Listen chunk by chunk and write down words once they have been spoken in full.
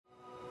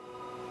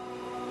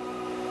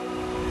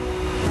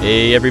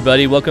Hey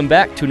everybody, welcome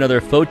back to another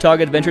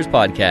Photog Adventures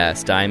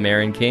podcast. I'm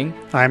Aaron King.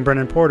 I'm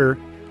Brendan Porter.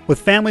 With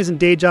families and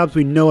day jobs,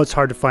 we know it's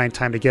hard to find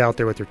time to get out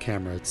there with your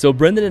camera. So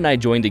Brendan and I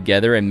joined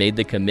together and made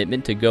the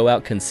commitment to go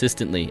out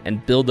consistently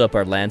and build up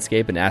our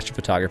landscape and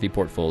astrophotography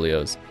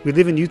portfolios. We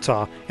live in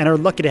Utah and are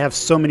lucky to have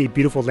so many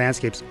beautiful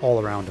landscapes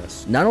all around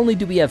us. Not only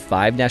do we have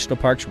 5 national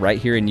parks right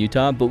here in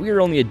Utah, but we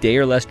are only a day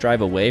or less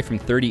drive away from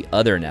 30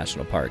 other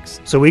national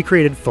parks. So we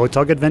created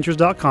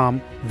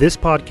photogadventures.com, this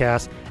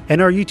podcast, and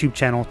our YouTube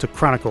channel to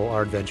chronicle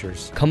our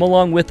adventures. Come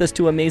along with us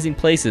to amazing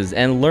places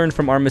and learn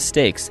from our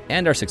mistakes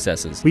and our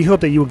successes. We hope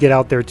that you will get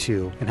out there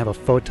too and have a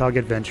photog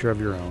adventure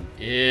of your own.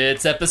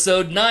 It's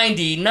episode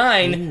 90. Wow.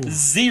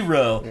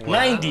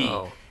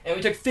 And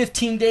we took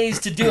 15 days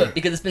to do it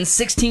because it's been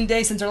 16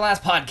 days since our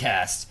last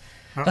podcast.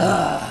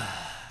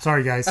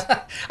 Sorry, guys.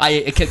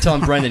 I kept telling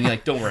Brendan,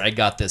 like, don't worry, I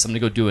got this. I'm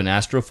going to go do an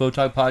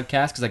astrophotog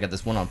podcast because I got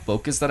this one on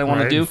focus that I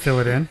want to do.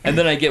 Fill it in. And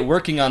then I get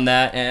working on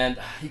that, and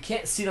you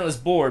can't see it on this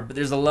board, but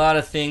there's a lot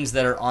of things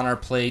that are on our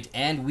plate,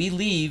 and we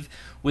leave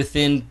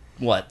within,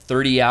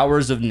 30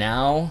 hours of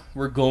now?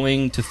 We're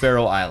going to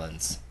Faroe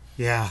Islands.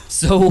 Yeah.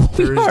 So we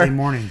Thursday are.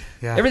 morning.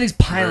 Yeah. Everything's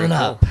piling Very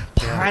up. cool.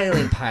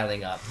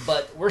 Piling up.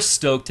 But we're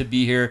stoked to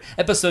be here.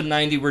 Episode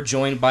 90, we're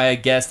joined by a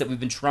guest that we've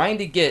been trying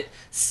to get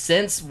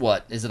since,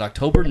 is it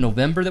October,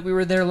 November that we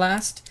were there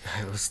last?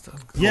 It was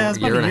Yeah, it's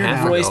about a year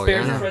now. Roy ago,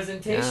 Spare's yeah.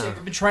 presentation. Yeah.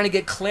 We've been trying to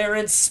get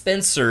Clarence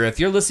Spencer. If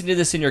you're listening to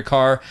this in your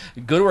car,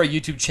 go to our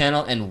YouTube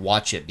channel and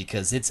watch it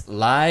because it's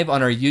live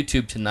on our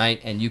YouTube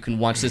tonight, and you can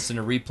watch this in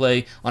a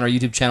replay on our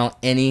YouTube channel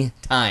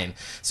anytime.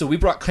 So we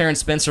brought Clarence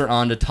Spencer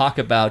on to talk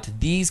about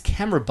these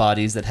camera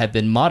bodies that have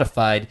been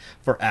modified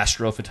for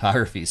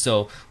astrophotography.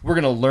 So we're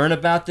going to learn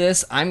about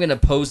this. I'm going to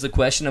pose the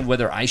question of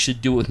whether I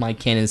should do it with my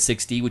Canon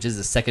 6D, which is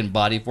the second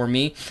body for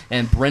me.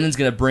 And Brendan's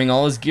going to bring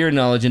all his gear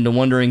knowledge into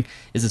wondering,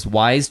 is this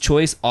wise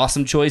choice,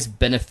 awesome choice,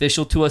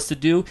 beneficial to us to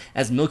do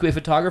as Milky Way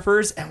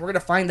photographers? And we're going to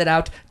find that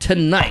out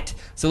tonight.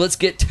 So let's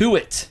get to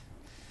it.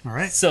 All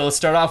right. So let's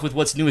start off with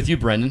what's new with you,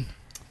 Brendan.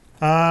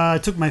 I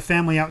took my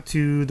family out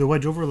to the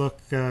Wedge Overlook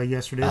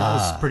yesterday. That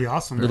was pretty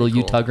awesome. Little cool.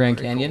 Utah Grand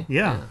Very Canyon. cool.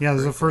 Yeah, this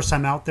was the first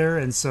time out there,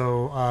 and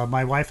so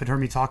my wife had heard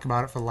me talk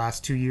about it for the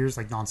last 2 years,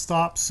 like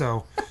nonstop.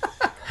 So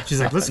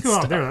she's like, "Let's go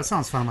out there. That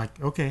sounds fun." I'm like,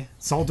 "Okay,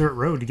 it's all dirt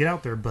road to get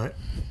out there," but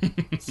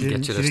she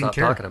Get you to stop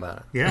talking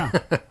about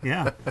it.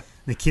 Yeah.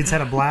 The kids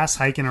had a blast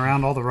hiking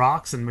around all the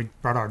rocks, and we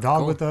brought our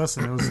dog with us,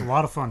 and it was a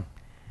lot of fun.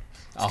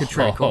 It's a good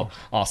trip.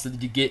 Awesome.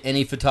 Did you get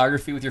any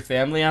photography with your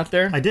family out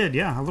there? I did,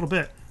 yeah, a little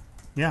bit.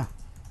 Yeah,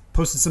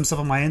 posted some stuff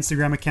on my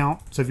Instagram account.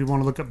 So if you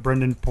want to look up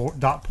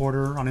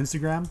Brendan.Porter on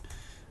Instagram,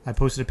 I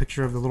posted a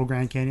picture of the Little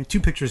Grand Canyon. 2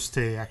 pictures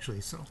today,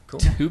 actually. So Cool.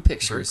 2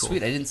 pictures. Cool.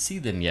 Sweet. I didn't see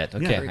them yet.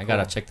 Okay, very I got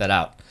to check that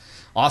out.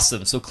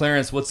 Awesome. So,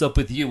 Clarence, what's up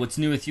with you? What's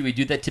new with you? We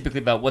do that typically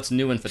about what's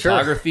new in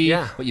photography,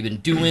 yeah. what you've been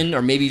doing,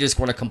 or maybe you just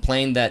want to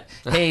complain that,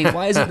 hey,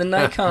 why isn't the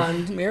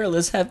Nikon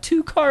mirrorless have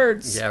 2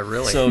 cards? Yeah,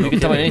 really. So you can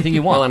tell me anything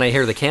you want. Well, and I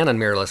hear the Canon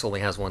mirrorless only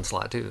has 1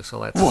 slot too,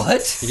 so that's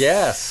What?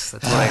 Yes,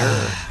 that's what I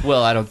heard.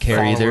 Well, I don't care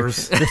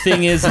Followers. either. The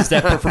thing is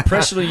that for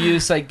professional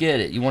use, I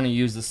get it. You want to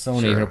use the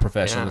Sony Sure, in a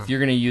professional. yeah. If you're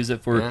going to use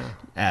it for,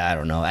 I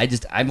don't know.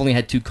 I've only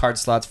had 2 card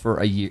slots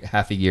for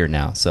half a year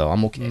now, so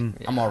I'm okay.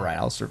 I'm all right.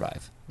 I'll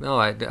survive. No,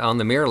 on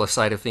the mirrorless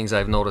side of things,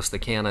 I've noticed the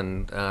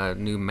Canon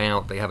new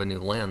mount. They have a new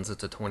lens.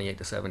 It's a 28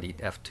 to 70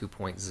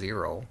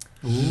 f2.0.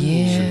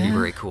 Yeah. Should be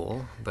very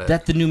cool. But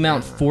That the new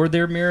mount for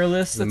their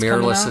mirrorless? the that's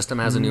coming mirrorless out? system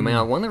has a new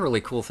mount. One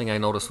really cool thing I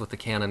noticed with the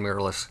Canon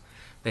mirrorless,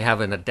 they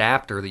have an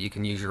adapter that you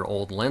can use your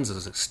old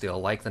lenses still,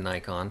 like the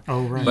Nikon.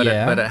 Oh, right. But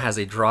Yeah. it has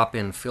a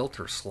drop-in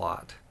filter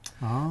slot.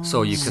 Oh.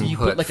 So you can You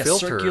put like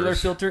filters. a circular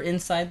filter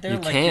inside there? You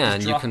Like can.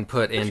 just You drop- can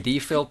put ND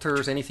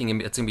filters,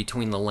 anything it's in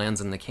between the lens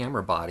and the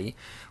camera body,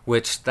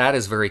 which that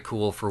is very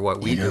cool for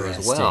what we do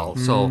as well.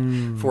 So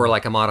for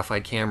like a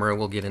modified camera,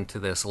 we'll get into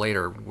this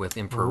later with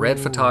infrared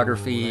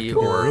photography that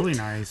could be or really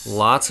nice.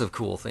 lots of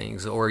cool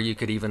things. Or you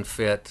could even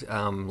fit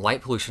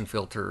light pollution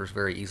filters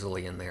very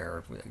easily in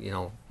there.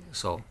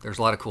 So there's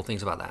a lot of cool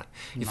things about that.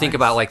 You think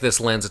about like this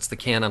lens, it's the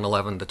Canon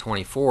 11 to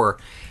 24.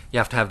 You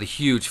have to have the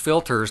huge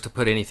filters to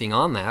put anything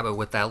on that, but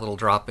with that little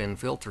drop-in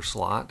filter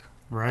slot,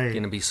 Right. it's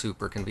going to be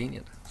super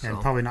convenient. And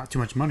So. probably not too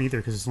much money either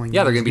because it's only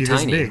Yeah, they're going to be this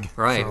tiny. big.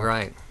 Right, So,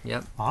 right.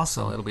 Yep.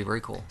 Awesome. So it'll be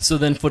very cool. So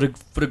then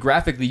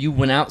photographically, you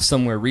went out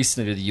somewhere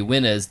recently to the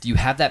Uintas. Do you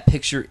have that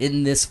picture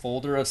in this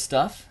folder of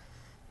stuff?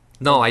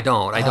 No, I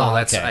don't. I don't. Oh,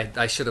 That's okay.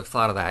 I should have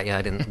thought of that. Yeah,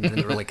 I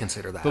didn't really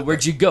consider that. But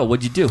where'd you go?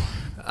 What'd you do?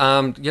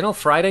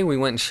 Friday we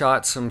went and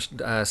shot some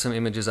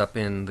images up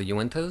in the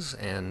Uintas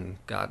and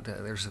got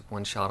there's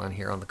one shot on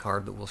here on the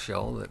card that we'll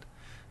show that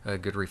a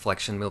good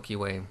reflection Milky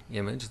Way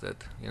image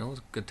that it was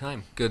a good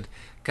time. Good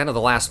kind of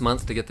the last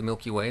month to get the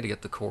Milky Way, to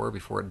get the core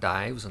before it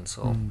dives, and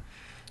so I'm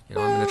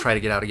going to try to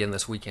get out again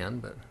this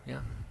weekend. But yeah,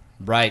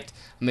 Right.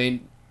 I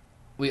mean,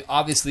 we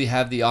obviously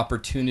have the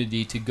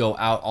opportunity to go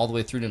out all the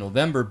way through to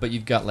November, but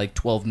you've got like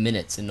 12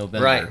 minutes in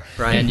November.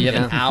 Right, And you have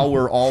an yeah.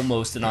 hour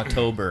almost in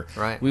October.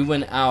 Right. We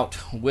went out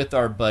with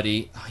our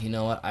buddy. You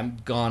know what? I'm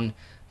gone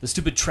the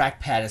stupid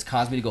trackpad has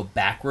caused me to go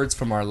backwards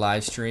from our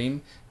live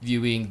stream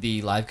viewing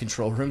the live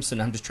control room. So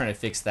now I'm just trying to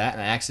fix that,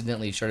 and I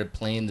accidentally started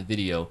playing the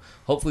video.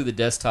 Hopefully the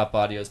desktop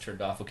audio is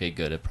turned off. Okay,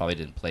 good. It probably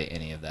didn't play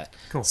any of that.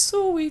 Cool.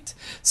 Sweet.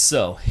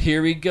 So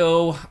here we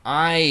go.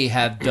 I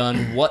have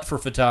done what for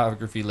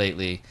photography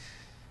lately?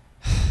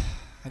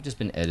 I've just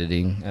been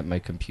editing at my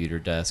computer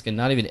desk, and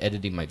not even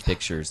editing my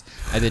pictures.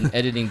 I've been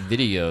editing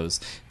videos.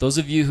 Those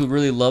of you who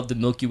really love the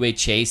Milky Way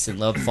chase and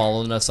love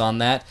following us on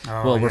that,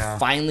 we're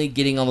finally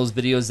getting all those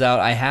videos out.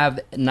 I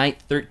have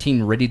Night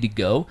 13 ready to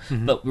go,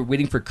 but we're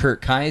waiting for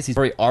Kurt Kais. He's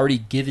already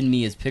given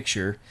me his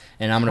picture,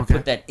 and I'm going to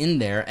put that in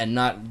there and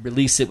not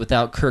release it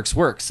without Kirk's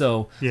work.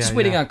 So just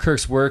waiting on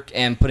Kirk's work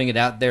and putting it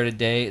out there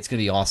today. It's going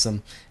to be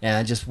awesome.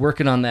 And just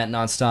working on that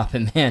nonstop.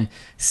 And man,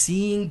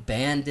 seeing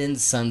Bandon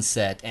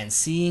Sunset and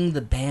seeing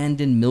the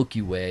Bandon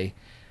Milky Way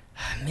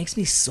makes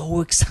me so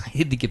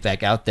excited to get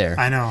back out there.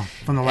 I know.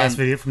 From the last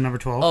video from number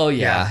 12. Oh,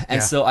 yeah.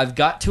 And so I've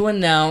got to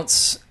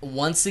announce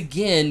once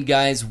again,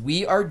 guys,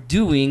 we are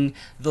doing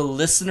the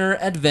Listener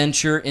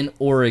Adventure in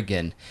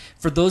Oregon.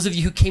 For those of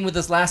you who came with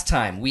us last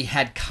time, we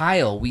had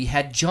Kyle, we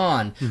had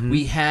John,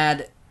 we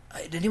had...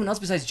 Did anyone else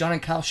besides John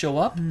and Kyle show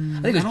up?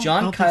 I think it was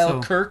John,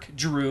 Kyle, Kirk,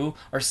 Drew,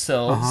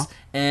 ourselves,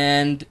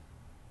 and...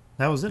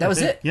 That was it. That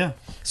was it. Yeah.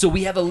 So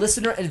we have a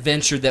listener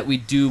adventure that we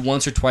do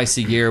once or twice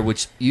a year,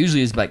 which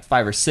usually is like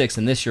 5 or 6,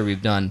 and this year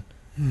we've done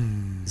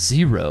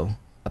 0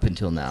 up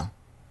until now.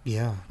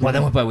 Yeah. Wow,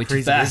 that went by way too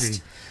Crazy fast.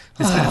 busy.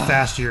 It's been a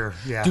fast year.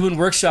 Yeah. Doing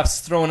workshops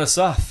is throwing us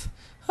off.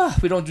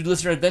 We don't do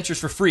listener adventures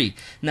for free.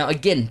 Now,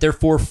 again, they're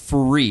for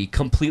free,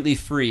 completely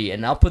free.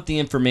 And I'll put the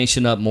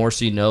information up more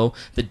so you know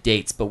the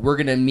dates. But we're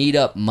going to meet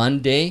up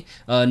Monday,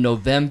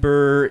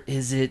 November,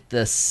 is it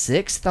the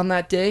 6th on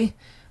that day?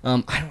 I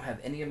don't have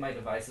any of my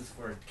devices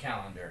for a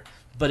calendar.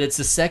 But it's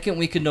the second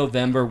week of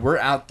November. We're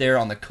out there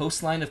on the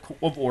coastline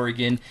of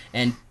Oregon.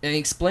 And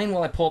explain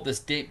while I pull up this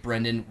date,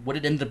 Brendan, what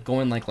it ended up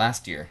going like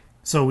last year.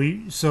 So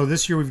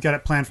this year we've got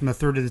it planned from the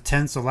 3rd to the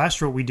 10th. So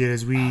last year what we did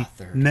is we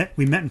met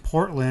in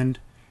Portland,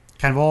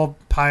 kind of all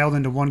piled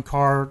into one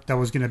car that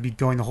was going to be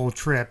going the whole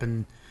trip,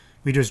 and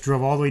we just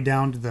drove all the way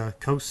down to the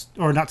coast,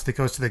 or not to the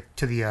coast,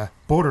 to the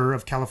border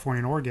of California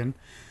and Oregon.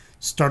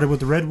 Started with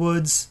the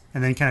redwoods,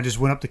 and then kind of just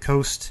went up the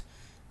coast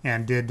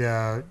and did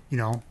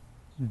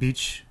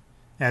beach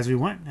as we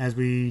went, as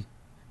we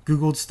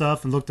Googled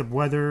stuff and looked up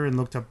weather and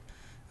looked up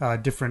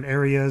different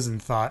areas, and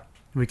thought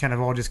we kind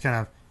of all just kind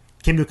of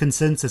came to a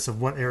consensus of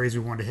what areas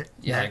we wanted to hit.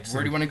 Yeah, next.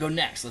 Where do you want to go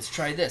next? Let's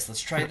try this.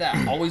 Let's try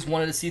that. Always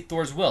wanted to see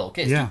Thor's Will.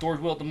 Okay, let's do Thor's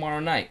Will tomorrow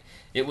night.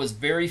 It was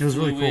very fluid,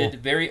 really cool.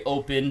 very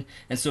open,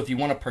 and so if you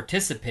want to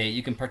participate,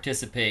 you can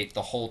participate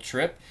the whole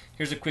trip.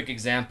 Here's a quick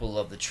example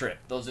of the trip.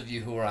 Those of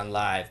you who are on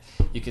live,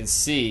 you can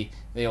see,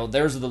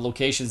 there's the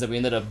locations that we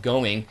ended up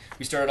going.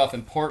 We started off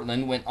in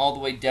Portland, went all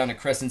the way down to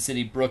Crescent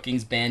City,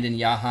 Brookings, Bandon,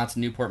 Yachats,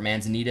 Newport,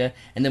 Manzanita,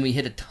 and then we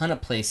hit a ton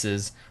of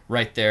places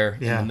right there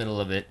in the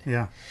middle of it.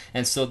 Yeah.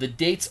 And so the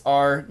dates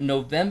are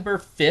November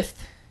 5th.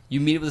 You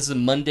meet with us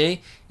on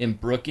Monday in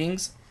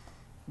Brookings.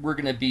 We're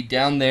going to be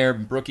down there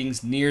in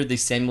Brookings near the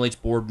Samuel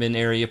H. Boardman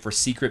area for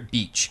Secret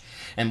Beach.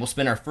 And we'll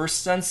spend our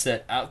first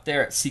sunset out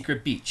there at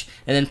Secret Beach.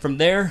 And then from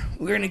there,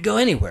 we're going to go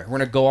anywhere. We're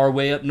going to go our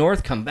way up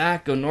north, come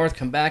back, go north,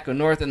 come back, go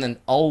north, and then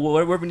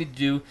whatever we need to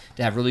do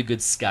to have really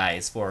good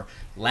skies for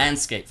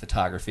landscape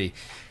photography.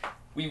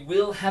 We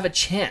will have a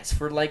chance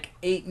for like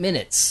 8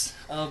 minutes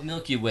of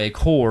Milky Way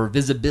core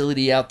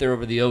visibility out there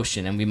over the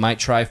ocean, and we might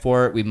try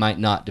for it, we might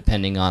not,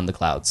 depending on the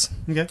clouds.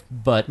 Okay.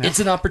 But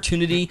it's an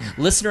opportunity,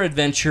 listener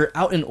adventure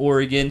out in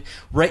Oregon.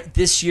 Right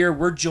this year,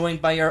 we're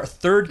joined by our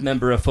 3rd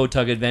member of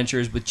Photog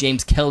Adventures with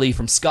James Kelly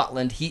from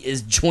Scotland. He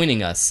is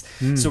joining us.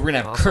 So we're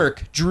going to have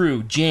Kirk,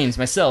 Drew, James,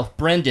 myself,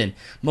 Brendan,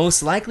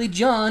 most likely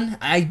John.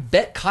 I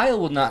bet Kyle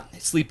will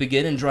not sleep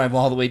again and drive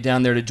all the way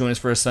down there to join us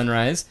for a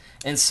sunrise.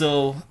 And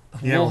so...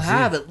 we'll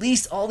have at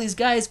least all these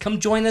guys come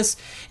join us.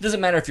 It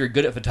doesn't matter if you're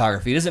good at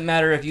photography. It doesn't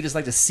matter if you just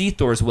like to see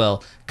Thor's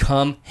Well.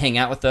 Come hang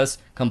out with us.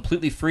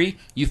 Completely free.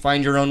 You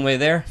find your own way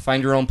there.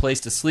 Find your own place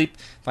to sleep.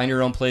 Find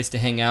your own place to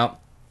hang out.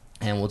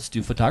 And we'll just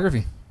do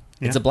photography.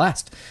 Yeah. It's a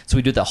blast. So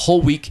we do it the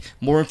whole week.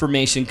 More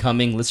information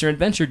coming. Listener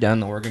Adventure down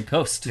the Oregon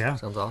coast. Yeah.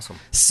 Sounds awesome.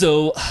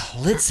 So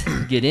let's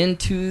get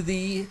into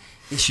the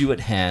issue at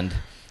hand.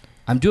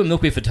 I'm doing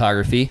Milky Way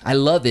photography. I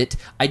love it.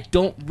 I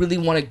don't really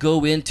want to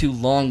go into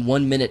long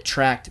 1-minute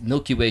tracked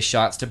Milky Way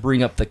shots to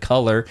bring up the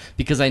color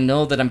because I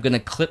know that I'm going to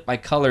clip my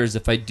colors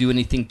if I do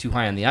anything too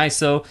high on the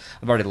ISO.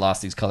 I've already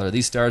lost these color of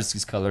these stars,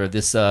 these color of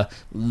this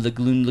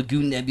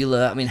Lagoon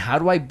Nebula. I mean, how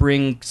do I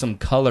bring some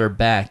color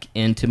back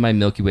into my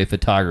Milky Way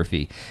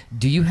photography?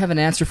 Do you have an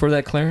answer for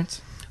that,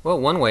 Clarence? Well,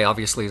 one way,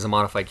 obviously, is a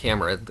modified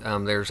camera.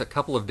 There's a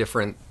couple of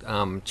different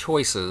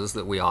choices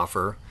that we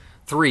offer.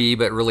 3,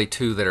 but really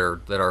 2 that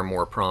are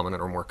more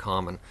prominent or more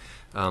common.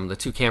 The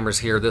 2 cameras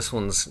here, this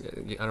one's,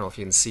 I don't know if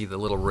you can see the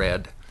little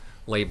red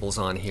labels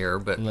on here,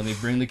 but let me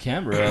bring the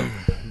camera up.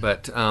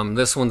 But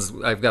this one's,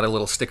 I've got a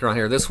little sticker on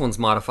here. This one's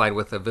modified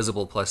with a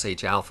Visible Plus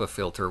H alpha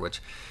filter, which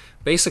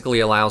basically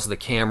allows the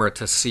camera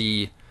to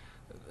see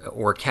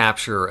or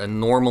capture a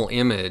normal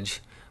image,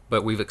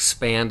 but we've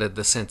expanded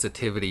the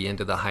sensitivity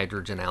into the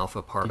hydrogen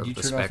alpha part Did of you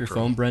the turn spectrum. off your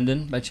phone,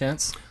 Brendan, by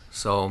chance?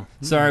 So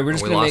Sorry, we're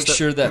just we going to make lost it?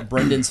 sure that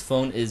Brendan's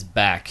phone is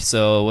back.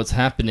 So what's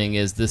happening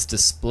is this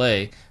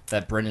display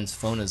that Brendan's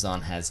phone is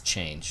on has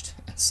changed.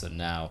 And so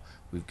now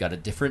we've got a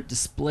different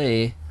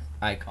display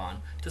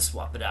icon to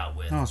swap it out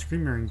with. Oh,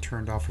 screen mirroring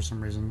turned off for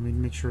some reason. Let me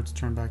make sure it's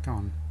turned back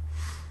on.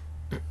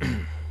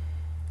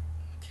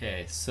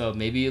 Okay, so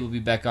maybe it'll be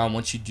back on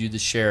once you do the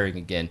sharing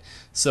again.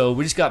 So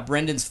we just got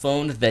Brendan's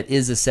phone that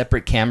is a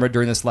separate camera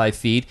during this live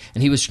feed,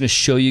 and he was going to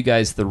show you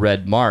guys the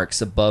red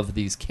marks above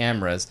these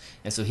cameras,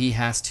 and so he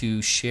has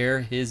to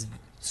share his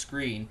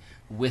screen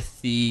with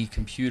the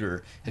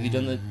computer. Have you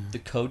done the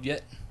code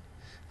yet?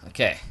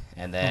 Okay,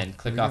 and then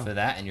click off of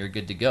that, and you're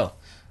good to go.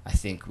 I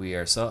think we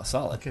are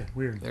solid. Okay,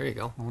 weird. There you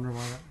go. I wonder why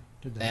that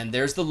did that. And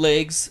there's the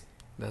legs.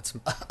 That's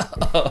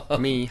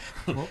me.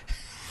 Oh,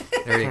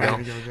 There you go.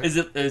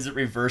 Is it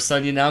reversed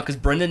on you now? Because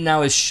Brendan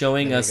now is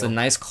showing There you us a go.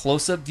 nice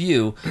close-up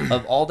view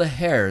of all the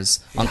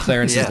hairs on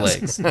Clarence's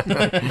Yes.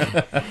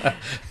 legs.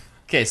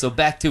 Okay, so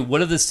back to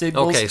what are the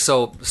signals? Okay,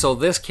 so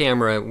this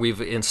camera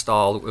we've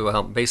installed.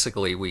 Well,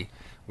 basically we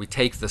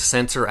take the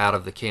sensor out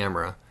of the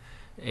camera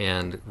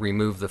and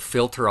remove the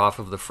filter off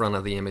of the front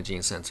of the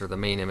imaging sensor, the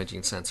main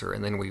imaging sensor,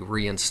 and then we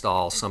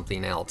reinstall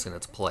something else in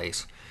its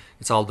place.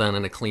 It's all done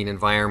in a clean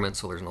environment,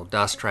 so there's no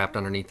dust trapped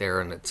underneath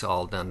there, and it's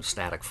all done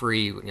static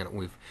free. You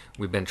know,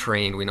 we've been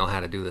trained, we know how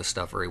to do this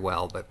stuff very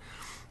well. But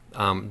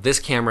this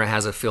camera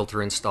has a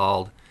filter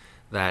installed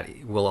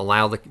that will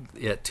allow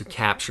it to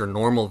capture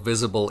normal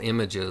visible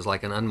images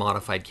like an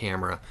unmodified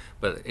camera,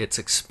 but it's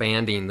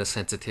expanding the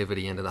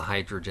sensitivity into the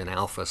hydrogen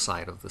alpha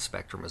side of the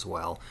spectrum as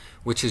well,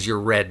 which is your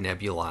red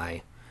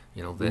nebulae.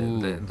 You know,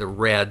 the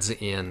reds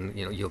in,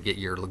 you know, you'll get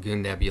your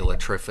Lagoon Nebula,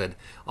 Trifid,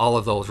 all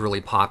of those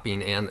really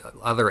popping, and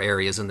other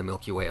areas in the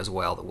Milky Way as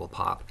well that will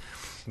pop.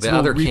 The So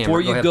other before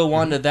camera, you ahead. go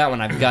on to that one,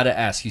 I've got to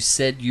ask. You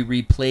said you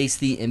replaced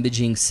the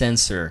imaging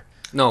sensor.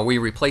 No, we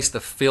replaced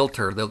the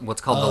filter, what's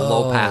called the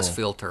low pass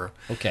filter.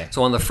 Okay.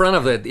 So on the front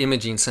of the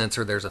imaging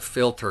sensor, there's a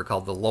filter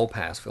called the low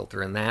pass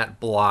filter, and that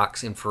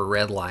blocks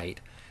infrared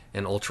light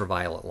and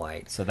ultraviolet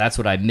light. So that's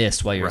what I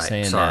missed while you were Right,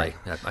 saying sorry.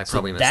 that. I So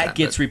probably missed that that,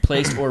 gets but-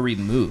 replaced or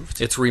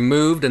removed. It's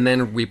removed, and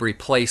then we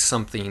replace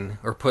something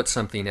or put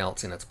something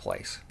else in its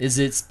place. Is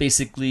it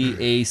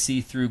basically a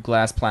see-through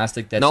glass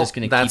plastic that's Nope, just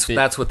going to that's keep it?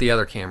 that's what the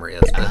other camera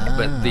is.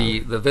 But the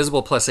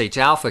Visible Plus H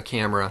Alpha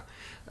camera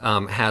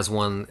has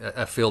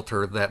a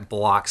filter that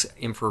blocks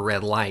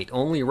infrared light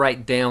only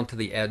right down to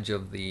the edge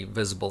of the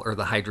visible or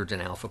the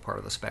hydrogen alpha part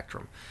of the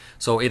spectrum.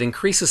 So it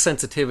increases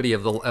sensitivity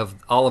of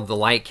all of the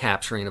light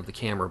capturing of the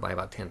camera by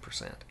about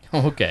 10%,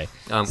 Okay.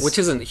 which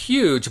isn't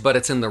huge, but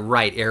it's in the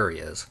right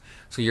areas.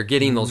 So you're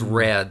getting those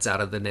reds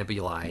out of the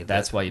nebulae.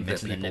 That's why you that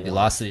mentioned the people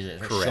nebulosity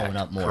that are Correct, showing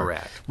up more.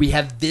 correct. We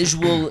have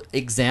visual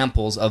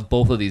examples of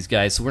both of these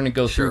guys, so we're going to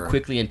go through Sure.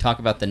 quickly and talk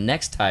about the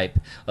next type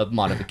of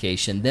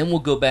modification. Then we'll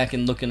go back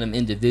and look at them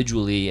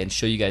individually and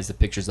show you guys the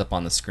pictures up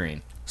on the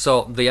screen.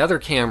 So the other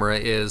camera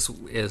is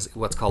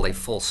what's called a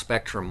full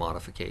spectrum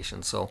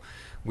modification. So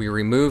we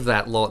remove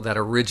that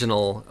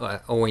original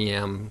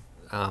OEM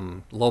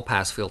low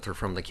pass filter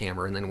from the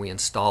camera, and then we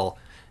install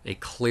a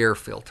clear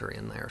filter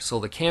in there. So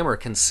the camera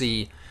can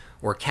see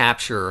or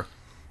capture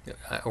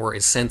or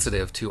is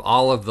sensitive to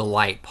all of the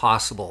light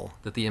possible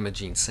that the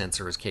imaging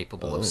sensor is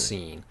capable of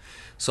seeing.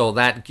 So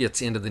that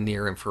gets into the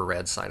near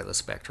infrared side of the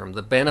spectrum.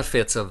 The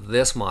benefits of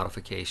this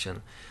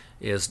modification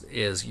is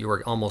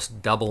you're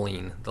almost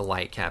doubling the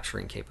light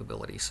capturing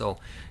capability. So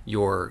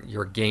you're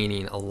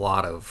gaining a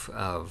lot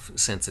of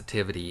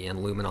sensitivity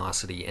and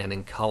luminosity and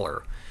in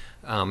color.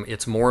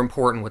 It's more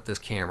important with this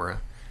camera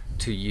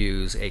to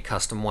use a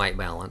custom white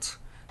balance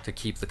to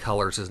keep the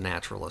colors as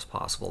natural as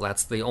possible.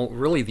 That's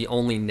really the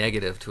only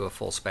negative to a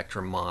full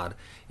spectrum mod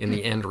in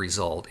the end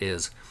result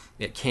is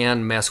it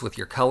can mess with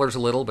your colors a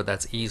little, but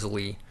that's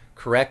easily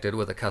corrected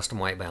with a custom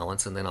white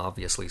balance and then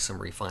obviously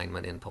some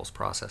refinement in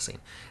post-processing.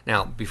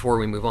 Now, before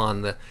we move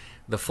on,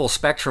 the full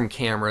spectrum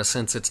camera,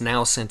 since it's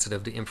now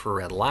sensitive to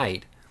infrared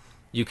light,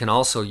 you can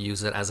also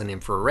use it as an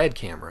infrared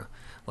camera.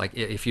 Like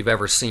if you've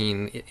ever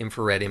seen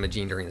infrared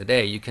imaging during the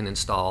day, you can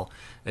install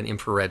an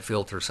infrared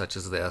filter such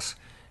as this,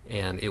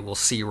 and it will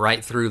see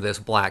right through this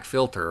black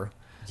filter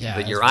Yeah,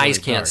 that your it's really eyes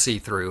can't dark. see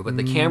through, but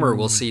the camera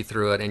will see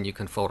through it, and you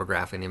can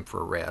photograph in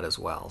infrared as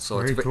well. So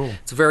Very it's cool.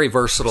 it's a very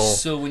versatile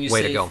So when you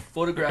way say to go.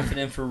 photograph in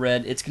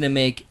infrared, it's going to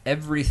make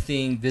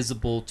everything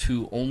visible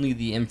to only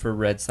the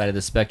infrared side of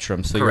the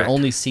spectrum. So Correct. you're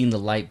only seeing the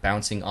light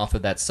bouncing off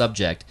of that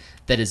subject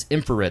that is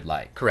infrared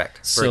light.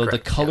 Correct. So Very the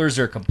correct. colors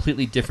are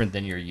completely different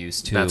than you're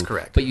used to. That's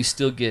correct. But you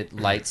still get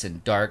lights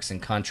and darks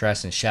and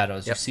contrasts and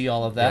shadows. You Yep. see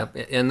all of that?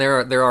 Yep. And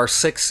there are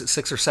six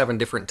or seven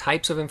different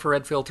types of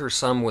infrared filters,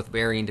 some with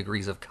varying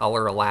degrees of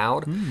color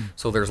allowed.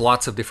 So there's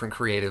lots of different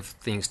creative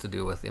things to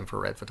do with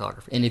infrared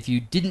photography. And if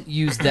you didn't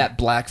use that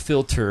black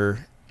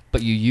filter,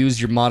 but you used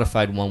your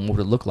modified one, what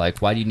would it look like?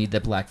 Why do you need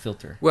that black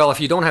filter? Well,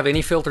 if you don't have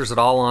any filters at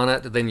all on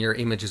it, then your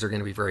images are going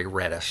to be very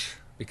reddish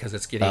because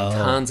it's getting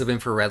tons of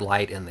infrared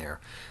light in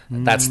there.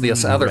 That's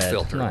this other Red.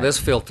 filter. Right. This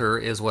filter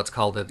is what's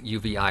called a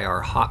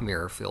UV-IR hot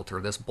mirror filter.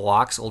 This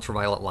blocks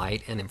ultraviolet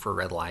light and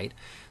infrared light.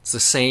 It's the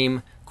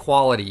same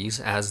qualities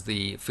as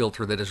the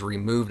filter that is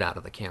removed out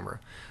of the camera.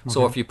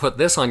 So if you put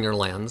this on your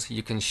lens,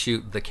 you can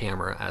shoot the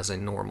camera as a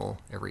normal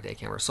everyday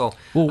camera. So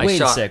Well, I wait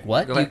shot, a sec.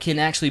 What? Go You ahead. can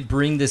actually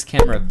bring this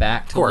camera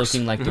back to course.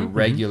 looking like the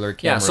regular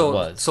camera so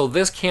was. so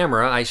this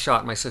camera, I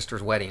shot my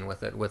sister's wedding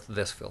with it with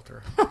this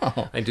filter.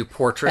 I do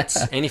portraits,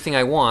 anything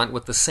I want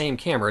with the same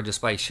camera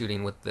just by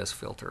shooting with this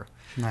filter.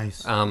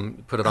 Nice.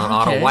 Put it on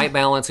Okay. auto white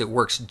balance. It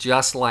works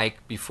just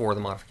like before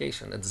the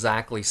modification.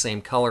 Exactly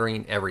same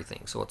coloring,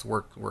 everything. So it's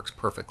works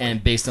perfectly.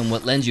 And based on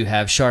what lens you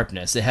have,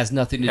 sharpness. It has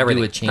nothing to do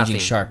Everything. with changing Nothing.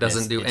 sharpness.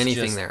 Doesn't do It's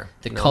anything just there.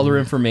 The No. color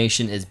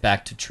information is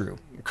back to true.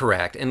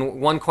 Correct. And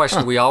one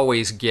question we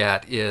always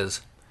get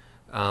is,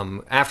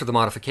 after the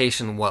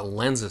modification, what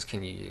lenses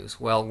can you use?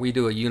 Well, we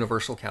do a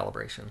universal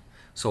calibration.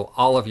 So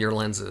all of your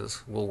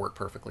lenses will work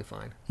perfectly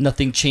fine.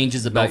 Nothing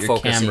changes about your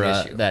focusing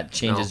camera issue. that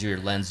changes No. your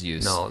lens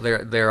use. No,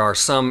 there are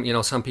some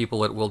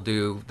people that will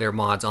do their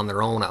mods on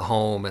their own at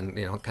home and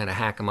kind of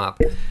hack them up,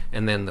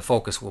 and then the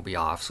focus will be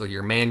off. So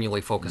you're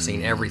manually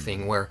focusing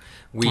everything. Where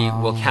we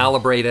will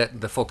calibrate it,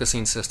 the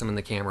focusing system in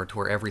the camera, to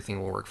where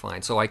everything will work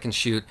fine. So I can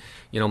shoot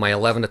my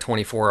 11 to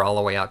 24 all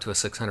the way out to a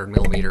 600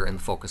 millimeter, and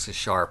the focus is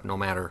sharp no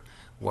matter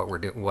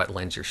what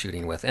lens you're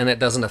shooting with. And it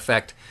doesn't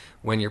affect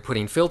when you're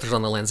putting filters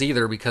on the lens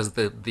either, because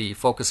the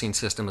focusing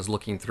system is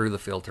looking through the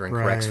filter and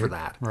corrects for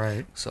that.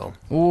 Right. So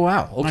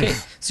Wow. Okay.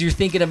 Nice. So you're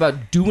thinking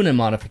about doing a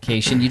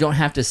modification. You don't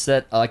have to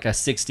set like a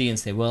 60 and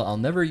say, "Well, I'll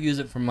never use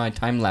it for my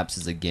time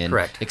lapses again."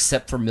 Correct.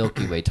 Except for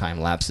Milky Way time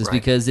lapses, Right.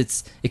 because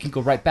it can go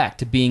right back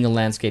to being a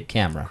landscape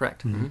camera.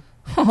 correct.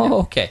 Oh,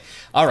 okay.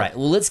 All right.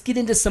 Well, let's get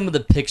into some of the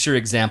picture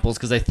examples,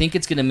 because I think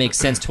it's going to make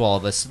sense to all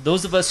of us.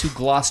 Those of us who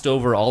glossed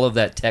over all of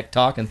that tech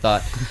talk and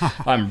thought,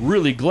 I'm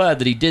really glad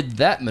that he did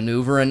that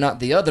maneuver and not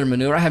the other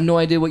maneuver. I have no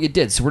idea what you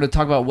did. So we're going to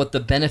talk about what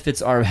the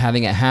benefits are of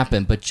having it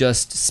happen. But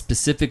just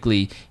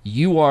specifically,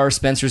 you are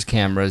Spencer's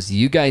Cameras.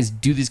 You guys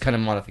do these kind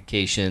of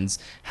modifications.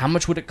 How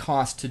much would it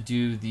cost to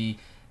do the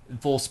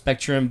full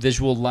spectrum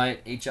visual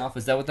light H alpha?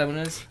 Is that what that one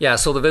is? Yeah.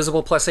 So the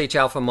Visible plus H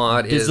alpha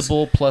mod is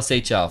Visible plus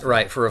H alpha.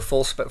 right for a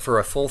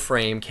full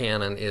frame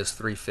Canon is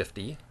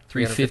 $350.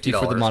 $350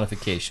 for the $350.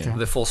 modification.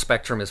 The full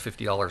spectrum is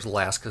 $50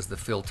 less because the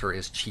filter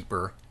is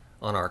cheaper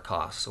on our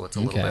cost, so it's a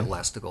little Okay. bit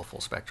less to go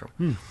full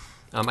spectrum.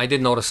 I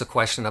did notice a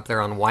question up there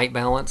on white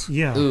balance.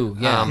 Yeah. Ooh,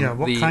 yeah. Yeah.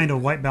 What the- kind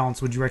of white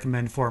balance would you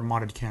recommend for a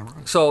modded camera?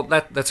 So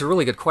that's a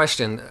really good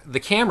question.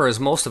 The cameras,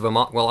 most of them,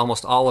 well,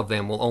 almost all of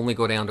them, will only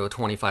go down to a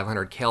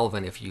 2500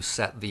 Kelvin if you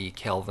set the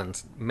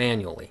kelvins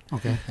manually.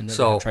 Okay. I never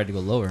So- tried to go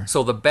lower.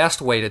 So the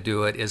best way to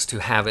do it is to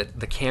have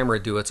the camera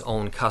do its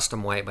own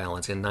custom white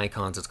balance. In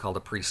Nikon's, it's called a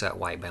preset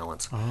white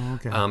balance. Oh,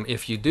 okay.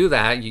 If you do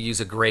that, you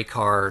use a gray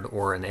card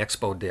or an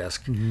Expo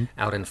disc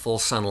out in full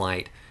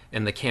sunlight,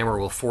 and the camera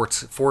will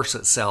force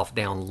itself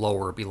down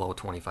lower below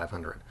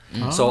 2500.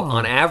 So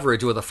on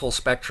average, with a full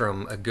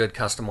spectrum, a good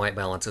custom white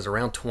balance is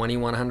around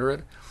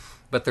 2100.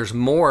 But there's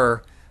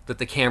more that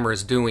the camera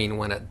is doing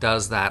when it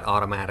does that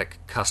automatic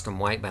custom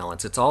white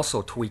balance. It's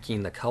also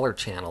tweaking the color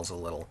channels a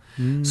little.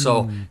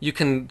 So you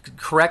can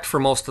correct for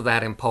most of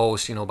that in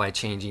post, by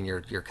changing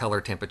your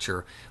color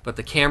temperature. But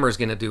the camera is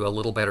going to do a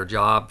little better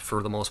job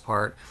for the most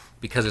part,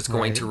 because it's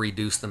going to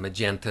reduce the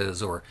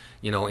magentas or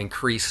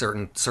increase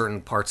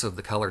certain parts of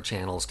the color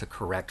channels to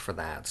correct for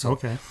that. So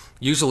Okay.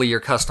 usually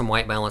your custom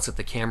white balance that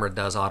the camera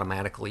does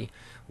automatically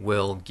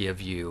will give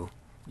you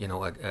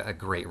a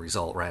great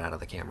result right out of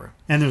the camera.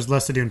 And there's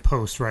less to do in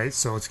post, right?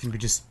 So it's going to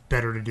be just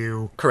better to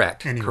do.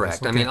 Correct. Anyways,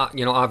 Correct. I okay.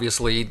 mean,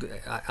 obviously,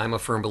 I'm a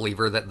firm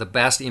believer that the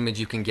best image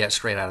you can get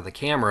straight out of the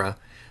camera,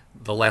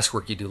 the less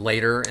work you do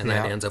later, and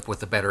that Yeah. ends up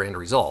with a better end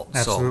result.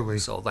 Absolutely.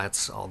 So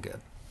that's all good.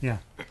 Yeah.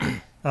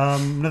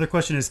 Another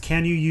question is,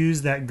 can you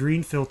use that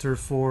green filter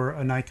for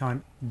a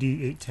Nikon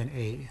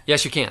D810A?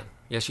 Yes, you can.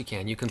 Yes, you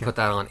can. You can put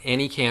that on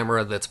any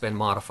camera that's been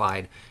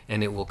modified,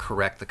 and it will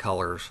correct the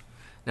colors.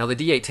 Now, the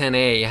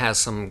D810A has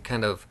some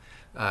kind of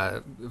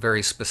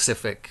very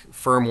specific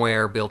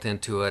firmware built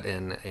into it,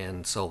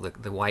 and so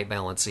the white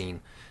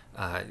balancing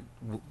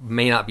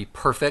may not be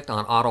perfect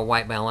on auto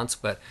white balance,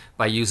 but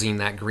by using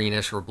that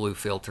greenish or blue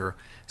filter,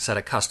 set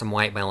a custom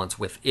white balance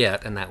with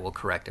it, and that will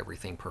correct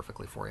everything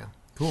perfectly for you.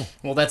 Cool.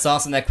 Well, that's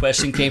awesome. That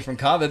question came from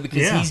Kava because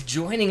Yeah. he's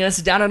joining us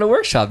down at a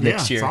workshop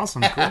next Yeah, year. it's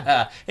awesome. Cool.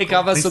 Hey,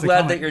 Kava, Thanks so for glad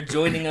coming. that you're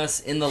joining us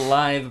in the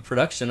live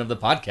production of the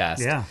podcast.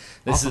 Yeah,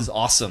 This awesome. is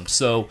awesome.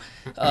 So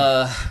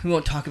we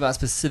won't talk about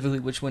specifically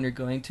which one you're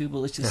going to, but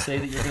let's just say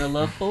that you're going to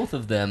love both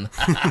of them.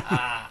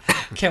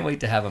 Can't wait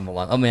to have them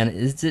along. Oh, man,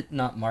 is it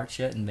not March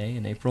yet in May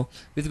and April?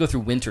 We have to go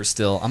through winter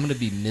still. I'm going to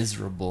be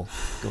miserable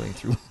going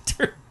through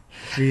winter.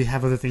 We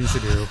have other things to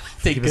do.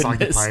 Thank Keep us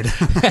goodness.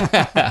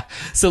 occupied.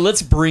 So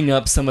let's bring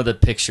up some of the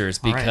pictures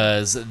All right.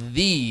 because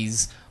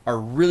these are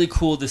really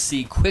cool to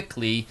see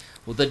quickly.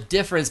 Well, the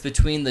difference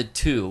between the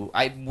two,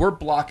 we're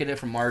blocking it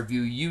from our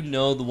view. You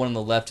know the one on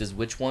the left is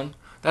which one?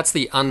 That's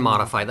the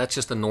unmodified. That's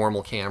just a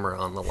normal camera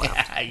on the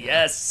left.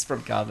 Yes,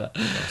 from Kava.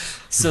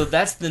 So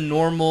that's the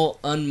normal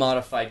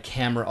unmodified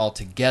camera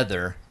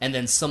altogether, and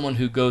then someone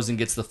who goes and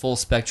gets the full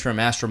spectrum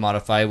Astro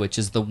Modify, which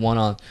is the one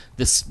on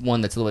this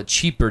one that's a little bit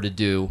cheaper to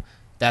do.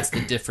 That's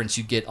the difference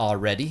you get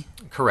already.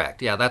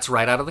 Correct. Yeah, that's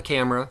right out of the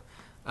camera.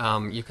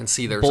 You can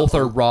see there's Both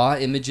are raw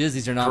images.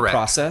 These are not correct.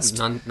 processed.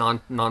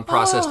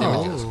 Non-processed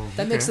images.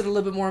 That makes it a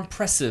little bit more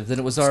impressive than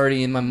it was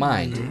already in my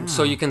mind.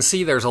 So you can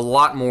see there's a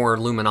lot more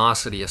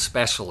luminosity,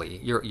 especially.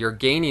 You're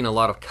gaining a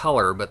lot of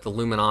color, but the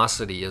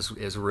luminosity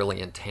is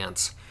really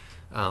intense.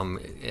 And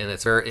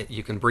it's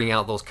you can bring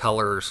out those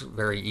colors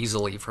very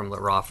easily from the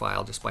raw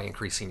file just by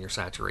increasing your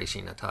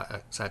saturation a touch.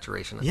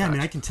 Yeah, I mean,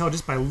 I can tell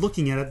just by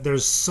looking at it.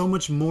 There's so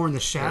much more in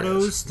the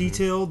shadows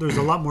detailed. There's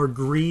a lot more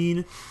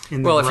green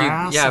in the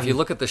grass. If you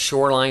look at the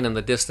shoreline and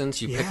the distance,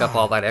 you pick up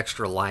all that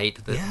extra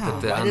light that the Why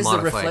does the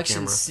unmodified reflection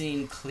camera.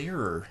 seem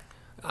clearer?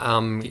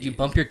 Did you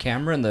bump your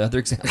camera in the other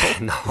example?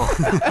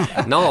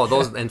 No.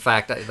 Those. In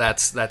fact,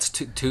 that's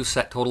two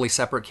totally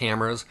separate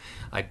cameras.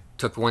 I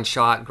took one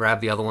shot,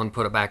 grabbed the other one,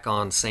 put it back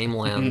on, same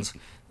lens,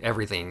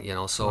 everything.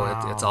 So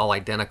it's all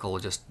identical.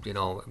 Just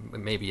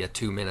maybe a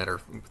 2-minute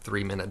or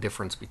 3-minute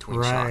difference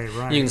between shots.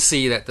 Right. You can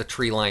see that the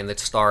tree line, the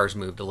stars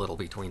moved a little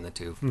between the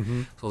two.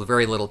 So there's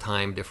very little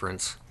time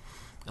difference.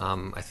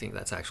 I think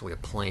that's actually a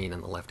plane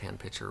in the left-hand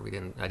picture.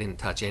 I didn't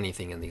touch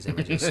anything in these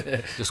images.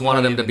 Just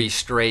wanted them to be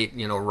straight,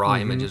 raw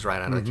images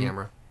right out of the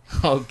camera.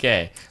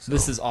 Okay,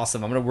 this is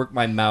awesome. I'm going to work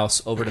my mouse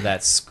over to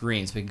that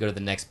screen so we can go to the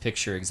next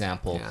picture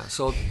example. Yeah.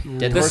 So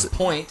Dead Horse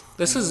Point.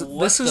 This is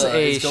a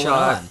a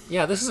shot.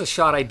 Yeah, this is a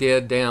shot I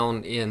did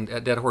down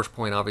at Dead Horse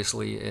Point,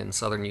 obviously in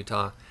southern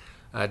Utah,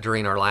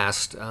 during our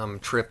last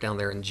trip down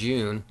there in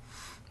June.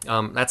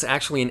 That's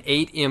actually an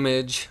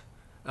 8-image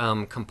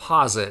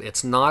composite.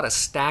 It's not a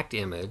stacked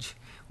image.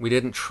 We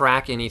didn't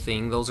track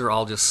anything. Those are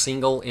all just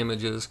single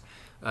images.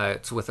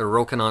 It's with a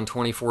Rokinon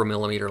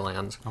 24mm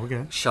lens.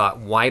 Okay. Shot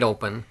wide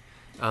open.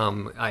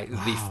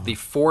 The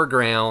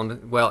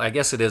foreground, well, I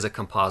guess it is a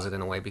composite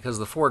in a way because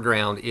the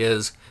foreground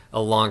is a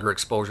longer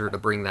exposure to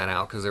bring that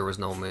out because there was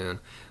no moon.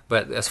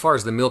 But as far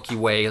as the Milky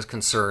Way is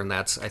concerned,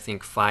 that's, I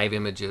think, 5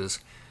 images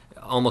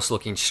almost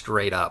looking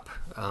straight up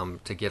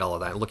to get all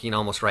of that. Looking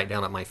almost right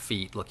down at my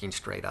feet, looking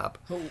straight up.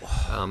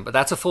 But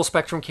that's a full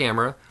spectrum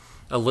camera.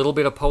 A little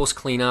bit of post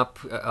cleanup,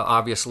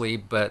 obviously,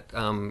 but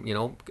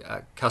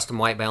custom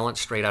white balance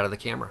straight out of the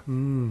camera.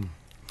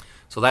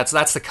 So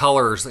that's the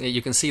colors.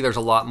 You can see there's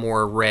a lot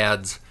more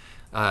reds.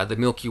 The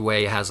Milky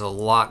Way has a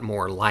lot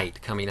more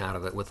light coming out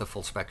of it with a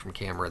full spectrum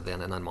camera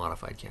than an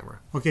unmodified camera.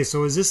 Okay,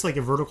 so is this like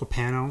a vertical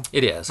pano?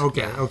 It is.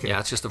 Okay, yeah. okay. Yeah,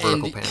 it's just a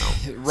vertical And panel.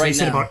 So you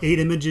said about 8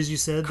 images, you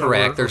said?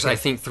 Correct. There's, I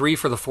think, 3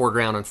 for the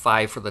foreground and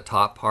 5 for the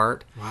top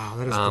part. Wow,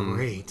 that is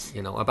great.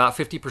 About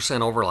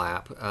 50%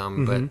 overlap,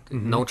 but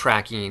no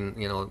tracking.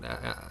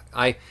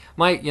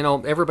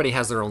 Everybody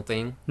has their own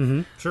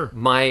thing. Sure.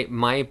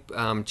 My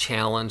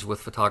challenge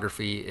with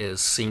photography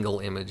is single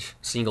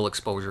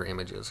exposure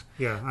images.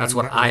 Yeah, that's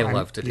what I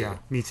love to do. Yeah,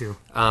 me too.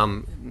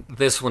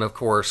 This one, of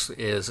course,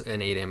 is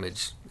an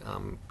 8-image,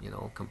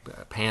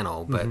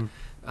 panel, but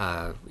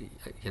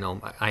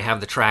I have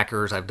the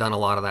trackers. I've done a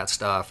lot of that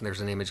stuff, and there's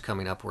an image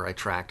coming up where I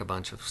tracked a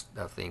bunch of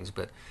things.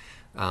 But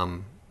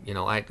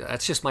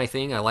that's just my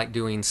thing. I like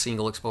doing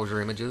single exposure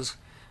images.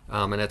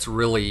 And it's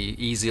really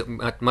easy,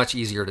 much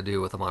easier to do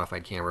with a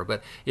modified camera.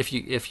 But if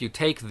you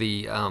take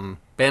the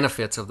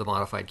benefits of the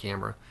modified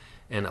camera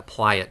and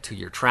apply it to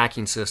your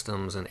tracking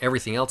systems and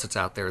everything else that's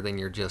out there, then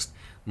you're just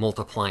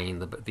multiplying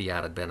the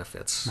added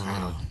benefits.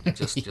 Wow.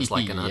 Just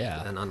like an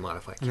Yeah.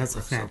 unmodified And camera. that's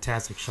a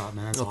fantastic shot,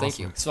 man. That's awesome. Thank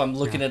you. So I'm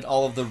looking at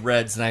all of the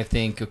reds and I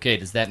think, okay,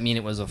 does that mean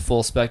it was a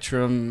full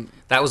spectrum?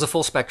 That was a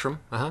full spectrum.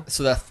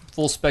 So that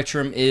full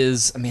spectrum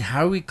is,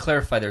 how do we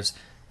clarify? There's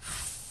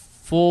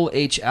full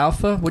H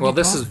alpha?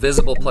 This is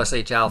visible plus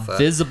H alpha.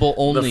 Visible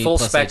only. The full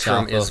plus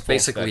spectrum H-alpha, is full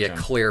basically spectrum.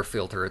 a clear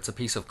filter. It's a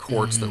piece of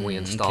quartz that we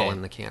install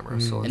in the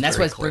camera. So And that's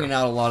very why it's clear. bringing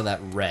out a lot of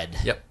that red.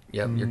 Yep.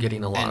 You're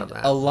getting a lot of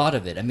that. A lot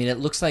of it. It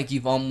looks like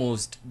you've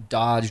almost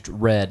dodged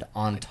red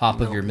on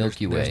top of your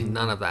Milky Way. There's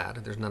none of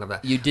that. There's none of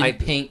that. You didn't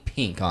paint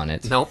pink on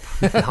it. Nope,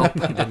 I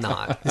did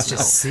not. It's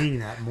just seeing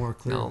that more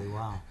clearly.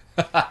 No.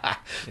 Wow.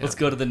 Let's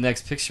go to the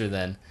next picture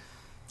then.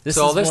 This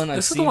So is this one I've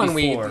is the seen one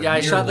before. I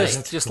shot this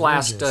That's just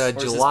gorgeous. last Or is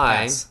this July.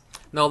 Pass?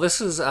 No,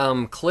 this is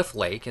Cliff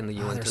Lake in the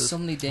Oh, Uintas. there's so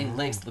many dang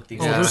lakes that look the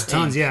Oh, exact there's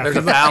same. tons, yeah. There's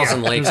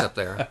 1,000 lakes up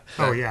there.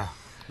 Oh, yeah.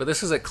 But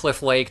this is at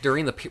Cliff Lake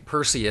during the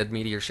Perseid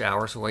meteor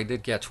shower, so I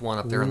did catch one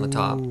up there on the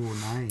top. Ooh,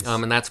 nice.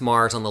 And that's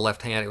Mars on the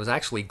left hand. It was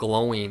actually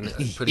glowing,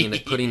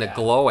 putting a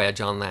glow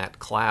edge on that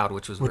cloud,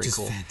 which was very is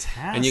cool.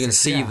 fantastic. And you can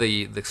see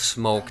yeah. the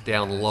smoke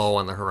down low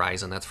on the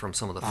horizon. That's from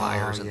some of the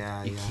fires. Oh,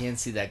 yeah, You yeah. can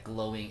see that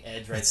glowing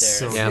edge right It's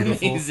there. so It's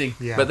beautiful. amazing.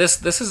 Yeah. But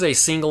this is a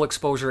single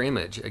exposure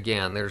image.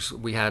 Again,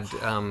 we had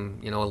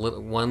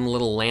one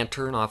little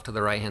lantern off to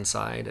the right hand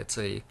side. It's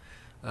a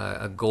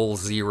Goal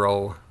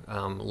Zero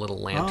little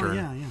lantern. Oh,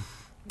 yeah, yeah.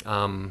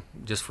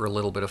 Just for a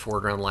little bit of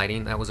foreground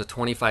lighting. That was a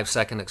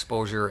 25-second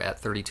exposure at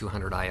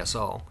 3200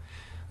 ISO.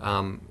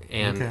 And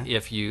Okay.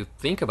 if you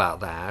think about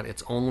that,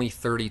 it's only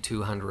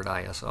 3200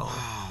 ISO.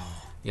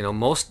 You know,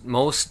 most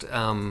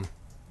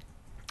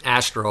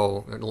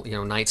astro,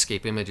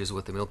 nightscape images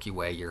with the Milky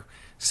Way, you're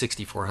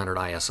 6400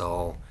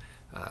 ISO,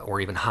 or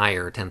even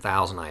higher,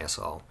 10,000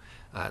 ISO.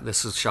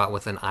 This is shot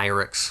with an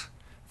IRIX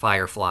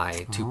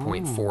Firefly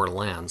 2.4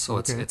 lens, so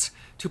okay. it's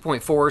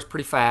 2.4 is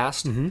pretty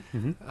fast.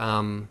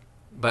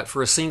 But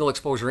for a single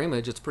exposure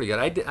image, it's pretty good.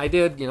 I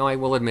did, I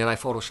will admit, I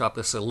photoshopped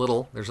this a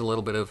little. There's a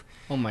little bit of,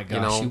 Oh my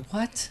gosh! know-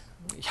 What?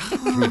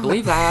 can you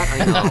believe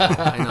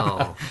that? I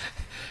know.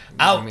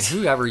 Out. I mean,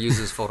 whoever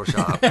uses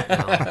Photoshop,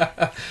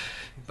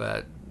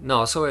 But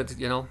no, so it,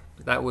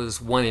 that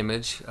was one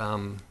image.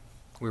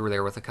 We were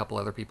there with a couple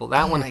other people.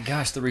 That Oh one, my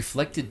gosh! The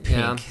reflected pink.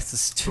 Yeah. This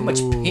is too much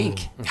Ooh.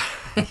 pink.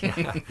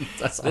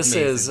 That's this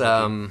amazing is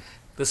looking.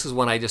 this is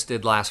one I just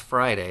did last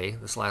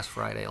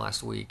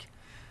week.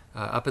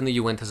 Up in the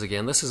Uintas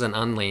again. This is an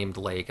unnamed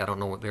lake. I don't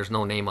know. There's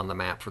no name on the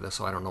map for this,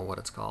 so I don't know what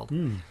it's called.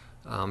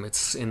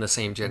 It's in the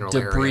same general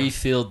area.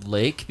 Debris-filled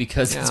lake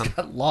because it's Yeah.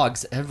 got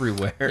logs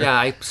everywhere. Yeah,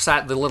 I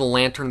sat the little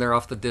lantern there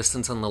off the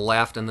distance on the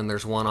left, and then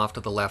there's one off to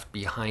the left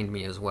behind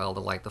me as well to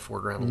light the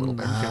foreground a little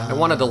bit. I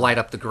wanted to light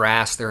up the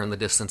grass there in the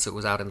distance that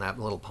was out in that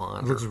little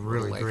pond. It looks or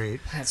really lake.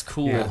 great. That's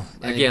cool. Yeah.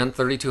 And Again,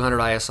 3200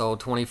 ISO,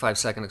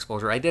 25-second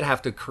exposure. I did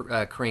have to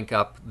crank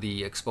up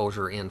the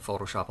exposure in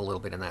Photoshop a little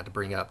bit in that to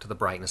bring it up to the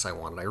brightness I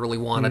wanted. I really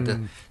wanted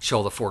to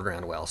show the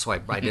foreground well, so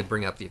I did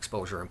bring up the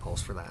exposure in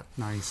post for that.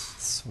 Nice.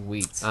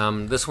 Sweet.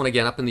 This one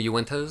again up in the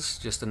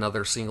Uintas, just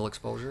another single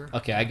exposure.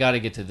 Okay, I got to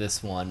get to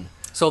this one.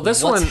 So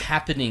this What's one,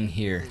 happening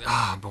here?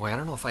 oh boy, I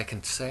don't know if I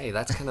can say.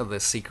 That's kind of the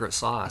secret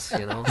sauce,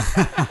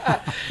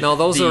 No,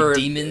 those The are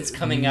demons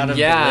coming out of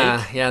the yeah,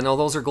 lake? yeah. No,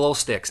 those are glow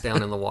sticks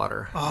down in the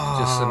water.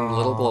 Just some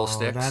little glow Oh,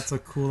 sticks. that's a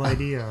cool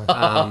idea.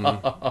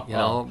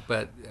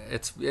 But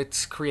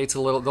it creates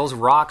a little. Those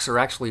rocks are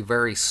actually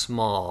very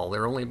small.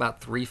 They're only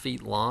about 3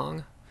 feet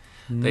long.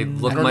 They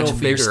look I don't much know if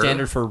bigger. your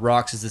standard for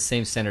rocks is the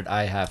same standard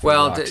I have for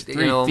Well, rocks. d-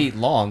 3 feet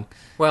long.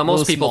 Well, most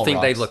Little people small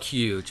think they rocks. look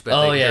huge, but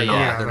Oh, they're yeah, not. yeah.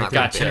 Yeah, They're like not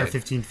they're that 10 or big.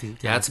 15 feet.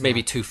 Yeah, it's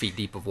maybe 2 feet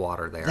deep of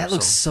water there. That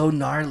looks so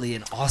gnarly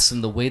and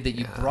awesome the way that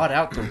you brought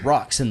out the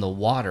rocks in the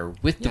water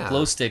with the Yeah.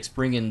 glow sticks,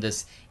 bringing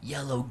this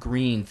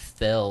yellow-green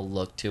fell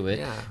look to it.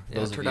 Yeah,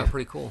 Those it of turned you out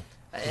pretty cool.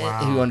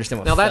 who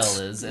understand what Now fell that's-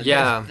 is, and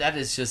yeah. that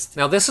is just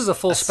Now this is a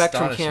full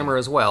spectrum Astonishing. camera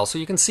as well, so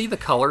you can see the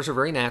colors are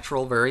very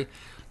natural, very,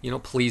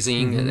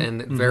 pleasing,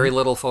 and very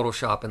little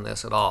Photoshop in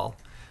this at all.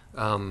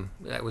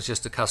 It was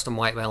just a custom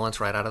white balance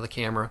right out of the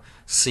camera,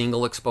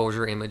 single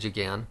exposure image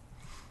again.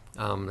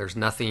 There's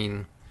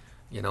nothing,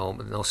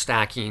 no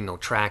stacking, no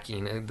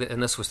tracking,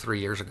 and this was 3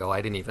 years ago.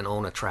 I didn't even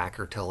own a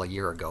tracker till a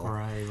year ago.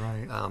 Right.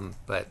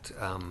 But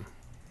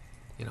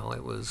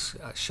it was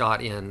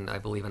shot in, I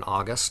believe, in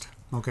August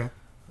Okay.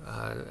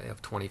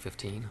 of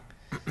 2015.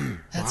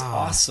 That's Wow.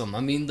 awesome.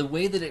 I mean, the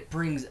way that it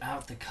brings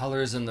out the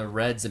colors and the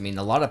reds. I mean,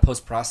 a lot of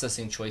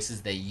post-processing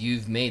choices that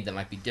you've made that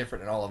might be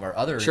different in all of our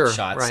other Sure,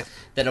 shots right.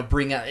 that'll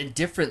bring out it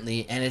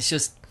differently. And it's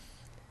just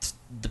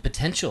the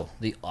potential,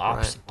 the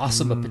Right.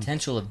 awesome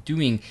potential of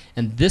doing.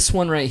 And this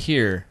one right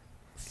here,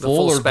 The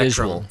full or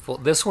spectrum. visual?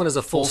 This one is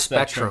a full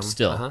spectrum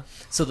still. Uh-huh.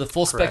 So the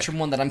full Correct. spectrum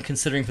one that I'm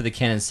considering for the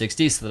Canon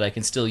 6D so that I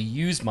can still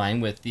use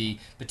mine with the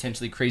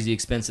potentially crazy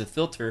expensive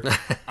filter.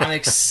 I'm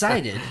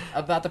excited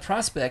about the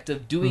prospect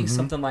of doing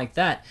something like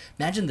that.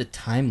 Imagine the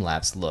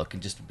time-lapse look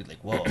and just be like,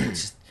 whoa,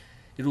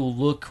 it'll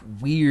look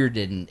weird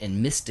and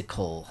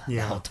mystical, the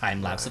Yeah. whole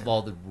time-lapse of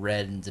all the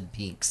reds and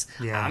pinks.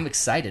 Yeah. I'm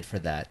excited for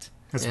that.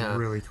 That's Yeah.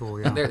 really cool.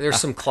 Yeah. There's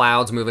some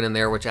clouds moving in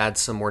there, which adds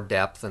some more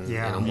depth and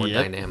Yeah. more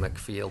Yep. dynamic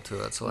feel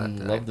to it. So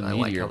Love the I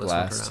like meteor how this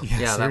one blast. turned out.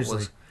 Yeah, that seriously.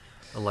 was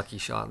a lucky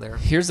shot there.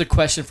 Here's a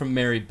question from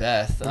Mary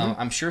Beth.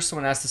 I'm sure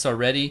someone asked this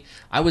already.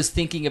 I was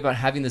thinking about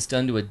having this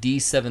done to a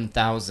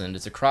D7000.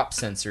 It's a crop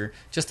sensor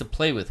just to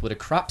play with. Would a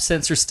crop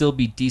sensor still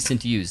be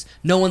decent to use?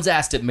 No one's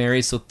asked it,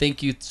 Mary, so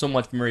thank you so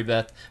much, Mary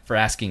Beth, for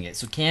asking it.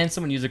 So can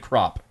someone use a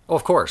crop? Oh,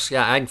 of course,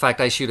 yeah. In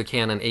fact, I shoot a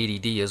Canon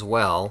 80D as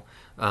well.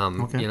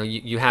 Okay.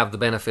 You have the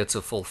benefits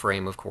of full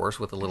frame, of course,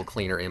 with a little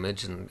cleaner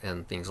image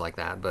and things like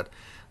that. But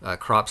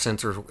crop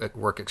sensors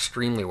work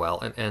extremely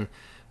well. And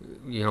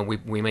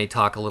we may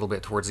talk a little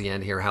bit towards the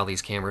end here how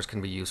these cameras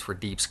can be used for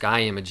deep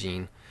sky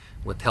imaging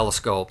with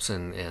telescopes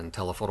and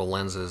telephoto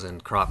lenses,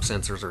 and crop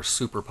sensors are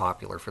super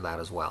popular for that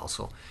as well.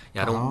 So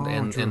yeah, true.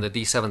 and the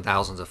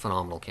D7000 is a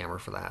phenomenal camera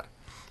for that.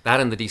 That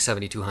and the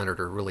D7200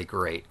 are really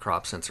great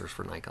crop sensors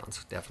for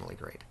Nikons. Definitely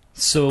great.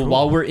 So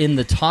while we're in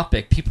the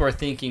topic, people are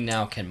thinking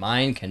now, can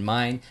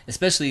mine,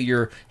 especially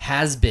your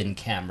has-been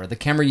camera, the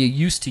camera you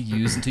used to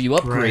use until you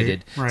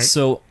upgraded. Right.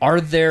 So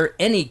are there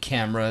any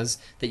cameras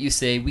that you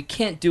say, we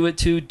can't do it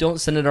to, don't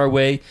send it our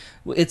way?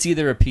 It's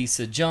either a piece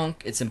of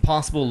junk, it's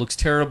impossible, looks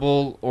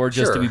terrible, or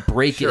just Sure, do we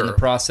break it in the sure.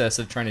 process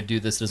of trying to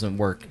do this doesn't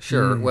work?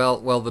 Sure.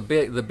 Well, the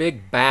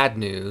big bad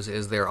news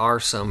is there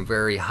are some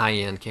very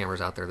high-end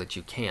cameras out there that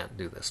you can't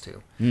do this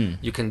to.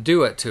 You can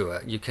do it to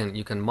it. You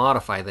can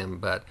modify them,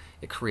 but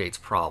it creates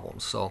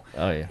problems. So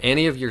Oh, yeah.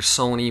 any of your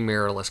Sony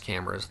mirrorless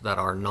cameras that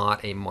are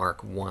not a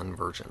Mark I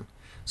version,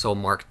 so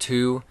Mark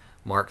II,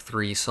 Mark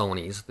III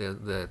Sonys,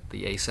 the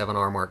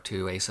A7R Mark II,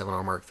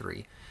 A7R Mark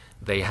III,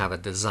 they have a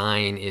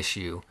design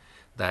issue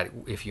that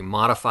if you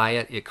modify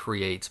it, it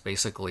creates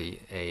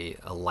basically a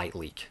light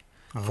leak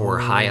for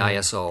high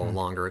ISO,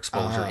 longer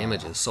exposure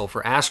images. So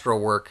for astro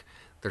work,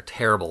 they're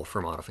terrible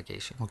for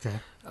modification. Okay.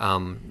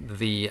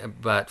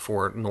 But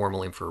for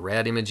normal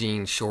infrared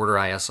imaging, shorter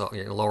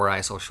ISO, lower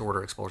ISO,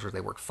 shorter exposures,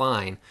 they work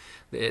fine.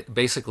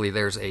 Basically,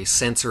 there's a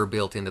sensor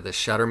built into the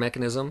shutter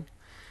mechanism,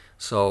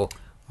 so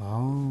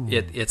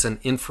it's an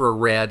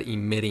infrared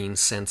emitting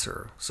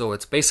sensor. So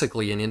it's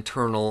basically an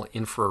internal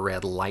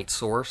infrared light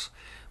source.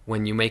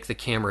 When you make the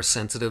camera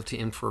sensitive to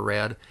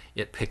infrared,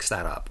 it picks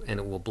that up and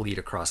it will bleed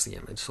across the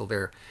image. So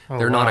they're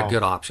not a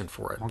good option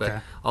for it. Okay.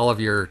 But all of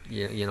your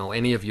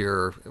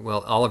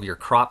all of your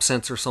crop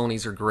sensor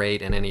Sonys are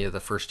great, and any of the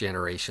first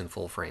generation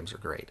full frames are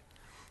great.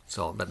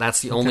 So, but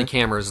that's the only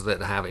cameras that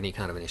have any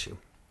kind of an issue.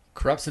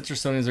 Crop sensor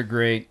Sonys are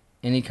great.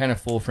 Any kind of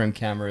full frame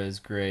camera is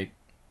great.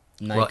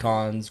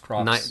 Nikons,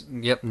 crops.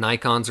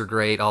 Nikons are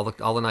great. All the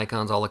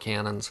Nikons, all the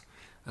Canons,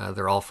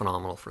 they're all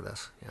phenomenal for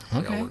this.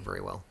 Yeah, they all work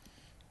very well.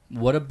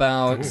 What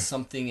about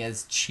something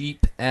as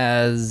cheap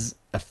as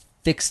a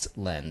fixed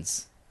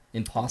lens?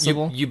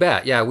 Impossible? You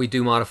bet. Yeah, we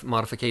do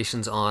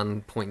modifications on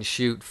point and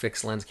shoot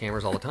fixed lens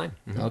cameras all the time.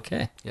 Mm-hmm.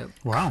 Okay. Yep.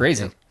 Wow.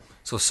 Crazy. Yep.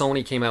 So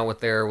Sony came out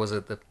with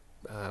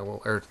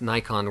or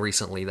Nikon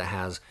recently that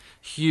has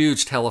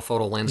huge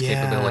telephoto lens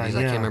capabilities.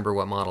 I can't remember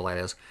what model that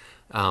is.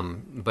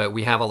 But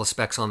we have all the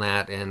specs on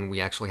that, and we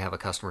actually have a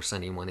customer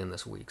sending one in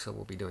this week, so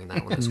we'll be doing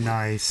that one this week.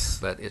 Nice.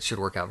 But it should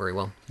work out very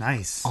well.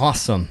 Nice.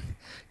 Awesome.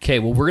 Okay,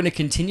 well, we're going to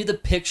continue the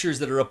pictures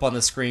that are up on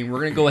the screen.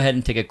 We're going to go ahead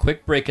and take a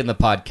quick break in the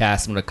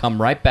podcast. I'm going to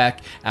come right back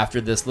after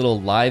this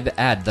little live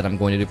ad that I'm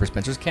going to do for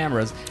Spencer's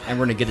Cameras, and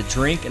we're going to get a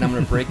drink, and I'm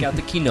going to break out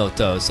the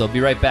Kinoto. So I'll be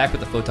right back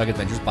with the Photog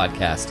Adventures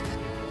podcast.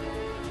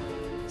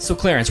 So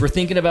Clarence, we're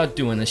thinking about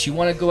doing this. You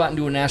want to go out and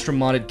do an Astro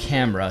modded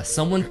camera.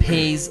 Someone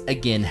pays,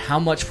 again, how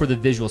much for the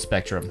visual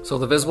spectrum? So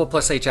the Visible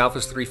Plus H Alpha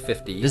is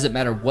 $350. Does it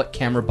matter what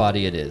camera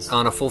body it is?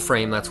 On a full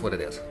frame, that's what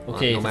it is.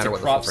 Okay, no if matter it's a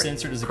what crop the full frame.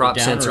 sensor, does it crop go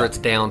down sensor, or up? it's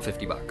down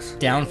 $50.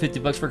 Down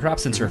 $50 for a crop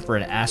sensor. For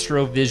an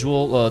Astro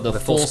visual, the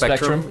full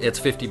spectrum,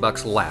 it's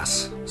 $50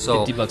 less.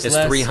 So $50 it's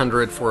less.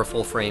 $300 for a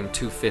full frame,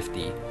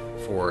 $250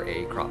 for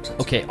a crop sensor.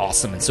 Okay,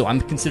 awesome. And so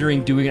I'm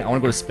considering doing it. I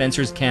want to go to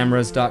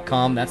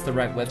spencerscameras.com. That's the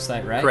right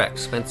website, right? Correct.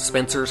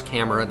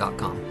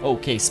 Spencerscamera.com.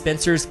 Okay,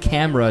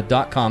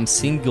 spencerscamera.com,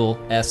 single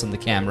S on the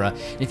camera.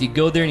 If you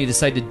go there and you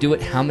decide to do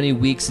it, how many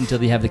weeks until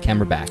they have the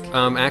camera back?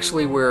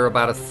 Actually, we're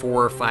about a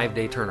 4 or 5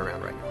 day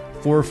turnaround right now.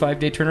 4 or 5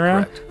 day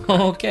turnaround? Correct.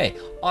 Okay,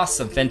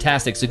 awesome,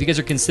 fantastic. So if you guys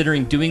are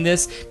considering doing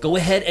this, go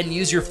ahead and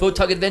use your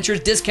Photog Adventures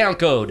discount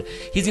code.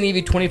 He's going to give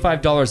you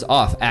 $25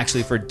 off,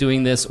 actually, for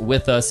doing this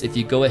with us if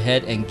you go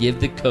ahead and give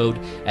the code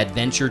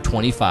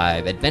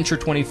ADVENTURE25.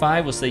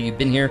 ADVENTURE25 will say you've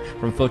been here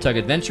from Photog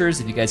Adventures.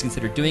 If you guys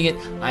consider doing it,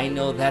 I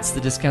know that's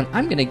the discount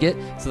I'm going to get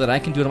so that I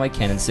can do it on my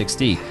Canon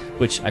 6D,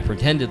 which I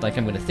pretended like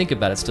I'm going to think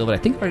about it still, but I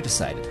think I've already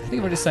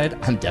decided.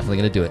 I'm definitely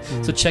going to do it.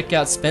 So check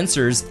out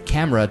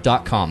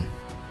spencerscamera.com.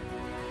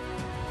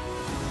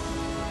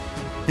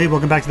 Hey,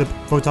 welcome back to the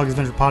Photog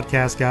Adventure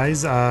podcast,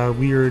 guys.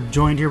 We are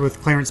joined here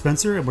with Clarence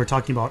Spencer, and we're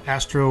talking about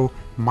Astro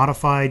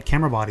modified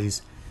camera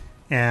bodies.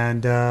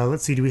 And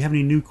let's see, do we have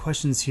any new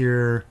questions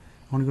here?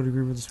 I want to go to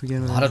Greenwood this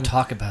weekend. A lot of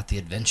talk about the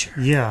adventure.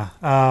 Yeah.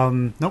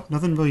 Nope,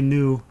 nothing really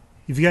new.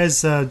 If you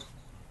guys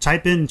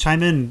chime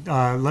in,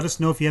 let us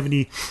know if you have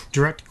any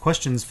direct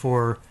questions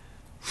for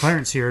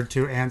Clarence here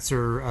to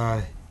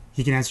answer.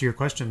 He can answer your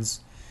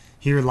questions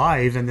here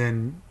live, and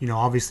then,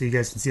 obviously you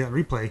guys can see that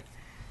replay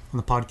on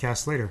the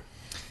podcast later.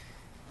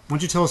 Why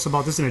don't you tell us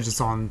about this image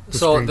that's on the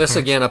screen, this Clarence?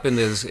 again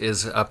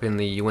is up in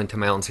the Uinta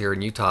Mountains here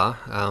in Utah.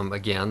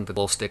 Again, the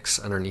glow sticks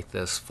underneath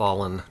this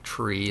fallen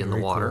tree in the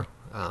water.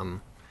 Cool.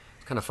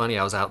 It's kind of funny.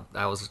 I was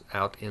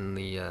out in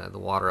the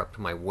water up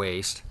to my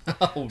waist,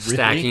 Really?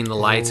 stacking the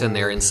lights in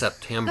there in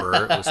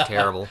September. It was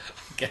terrible.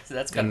 Guess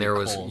that's And there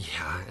was cold.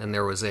 and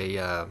there was a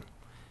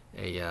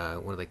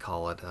what do they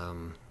call it?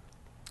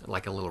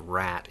 Like a little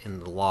rat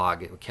in the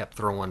log. It kept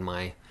throwing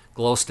my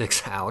glow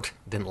sticks out.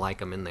 Didn't like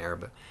them in there,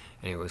 but.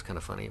 Anyway, it was kind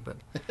of funny, but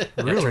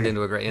Really? it turned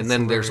into a great. And That's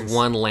then hilarious. there's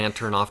one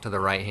lantern off to the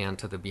right hand,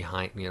 to the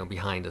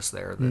behind us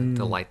there,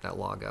 to light that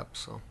log up.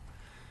 So,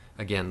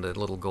 again, the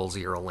little Goal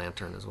Zero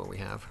lantern is what we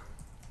have.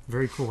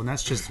 Very cool. And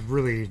that's just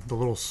really the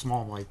little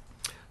small light.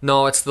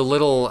 No, it's the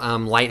little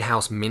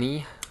Lighthouse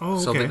Mini. Oh,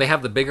 So okay. they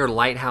have the bigger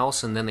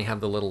Lighthouse, and then they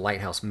have the little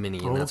Lighthouse Mini,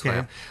 and that's what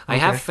okay. I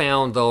have Okay.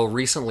 found, though,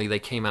 recently they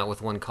came out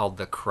with one called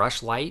the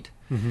Crush Light.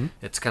 Mm-hmm.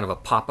 It's kind of a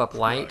pop-up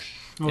light,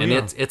 Oh, and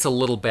yeah. it's a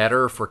little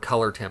better for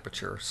color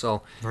temperature.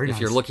 So Very if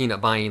you're nice. looking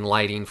at buying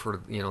lighting for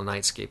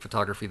nightscape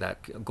photography,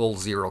 that Goal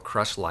Zero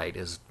Crush Light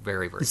is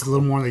very, very It's cool. a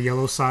little more on the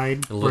yellow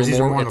side. A Whereas these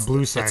are more on the it's-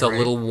 blue side, It's a right?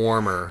 little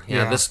warmer.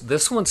 Yeah, Yeah.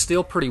 this one's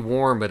still pretty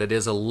warm, but it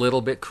is a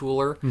little bit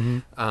cooler.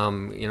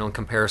 Mm-hmm. In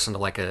comparison to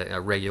like a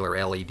regular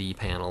LED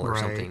panel or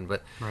Right, something.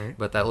 But right.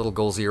 but that little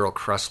Goal Zero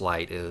Crush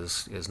Light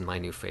is my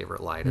new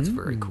favorite light. It's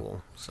very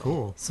cool. So.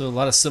 Cool. So a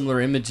lot of similar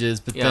images,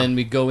 but Yeah. then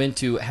we go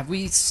into, have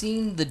we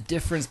seen the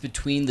difference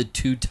between the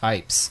two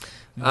types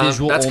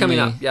visual that's only? coming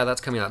up. Yeah,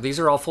 that's coming up. These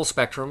are all full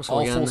spectrum. So All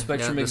again, full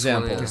spectrum this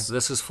one examples.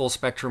 This is full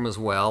spectrum as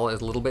well. A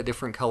little bit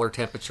different color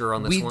temperature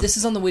on this one. This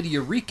is on the way to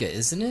Eureka,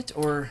 isn't it?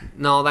 Or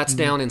No, that's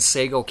down in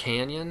Sago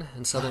Canyon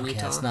in southern okay,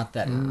 Utah. it's not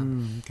that.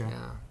 Okay.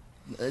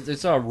 Yeah.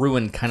 There's a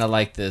ruin kind of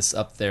like this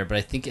up there, but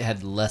I think it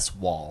had less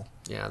wall.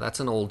 Yeah, that's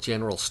an old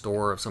general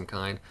store of some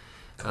kind.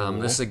 Cool.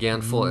 This is again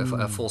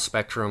a full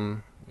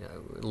spectrum,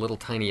 little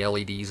tiny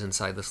LEDs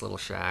inside this little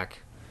shack,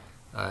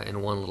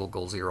 and one little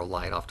Goal Zero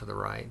light off to the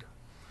right.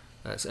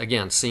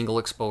 Again, single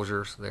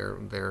exposures.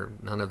 They're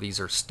none of these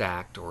are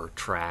stacked or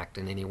tracked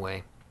in any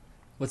way.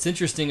 What's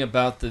interesting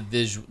about the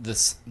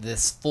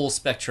this full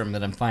spectrum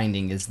that I'm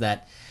finding is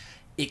that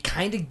it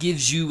kind of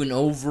gives you an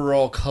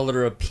overall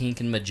color of pink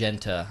and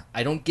magenta.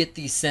 I don't get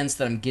the sense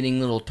that I'm getting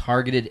little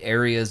targeted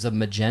areas of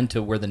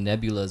magenta where the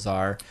nebulas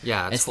are.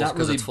 Yeah, it's not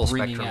really it's full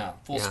bringing spectrum.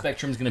 out. Full Yeah.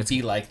 spectrum is going to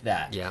be like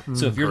that. Yeah,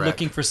 So if you're correct.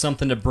 looking for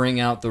something to bring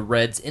out the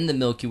reds in the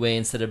Milky Way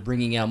instead of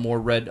bringing out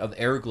more red of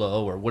air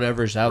glow or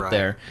whatever's out Right,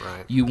 there,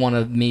 right. you want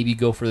to maybe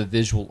go for the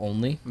visual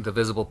only. The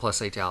visible plus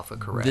H alpha,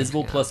 correct?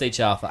 Visible yeah. plus H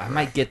alpha. I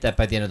might get that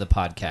by the end of the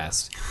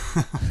podcast.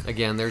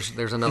 Again,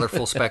 there's another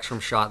full spectrum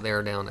shot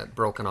there down at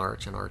Broken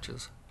Arch and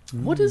Arches.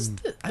 What is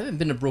this? I haven't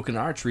been to Broken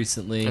Arch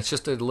recently. It's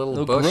just a little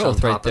Little bush on growth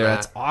top right of there. that.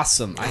 That's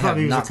awesome. I I have thought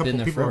there was a not couple been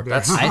there people for. up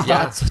there. I Yeah.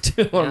 thought so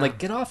too. I'm Yeah. like,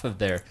 get off of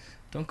there.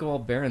 Don't go all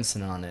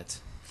Berenson on it.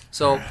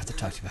 So I have to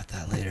talk to you about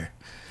that later.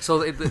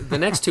 So the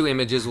next two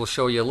images will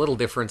show you a little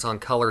difference on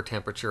color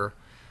temperature.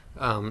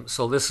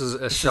 So this is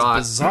a shot.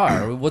 It's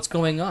bizarre. What's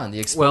going on? The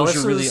Well, exposure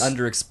this really is-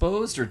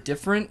 underexposed or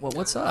different?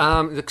 What's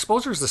up? The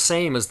exposure is the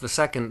same as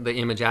the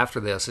image after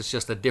this. It's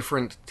just a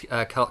different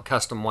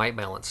custom white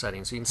balance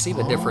setting. So you can see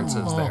the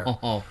differences there.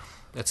 Oh.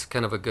 It's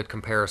kind of a good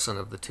comparison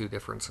of the two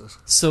differences.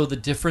 So the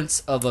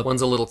difference of a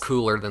One's a little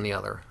cooler than the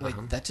other. wait,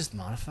 that just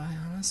modify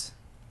on us?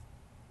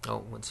 There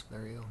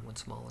you go. One's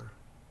smaller.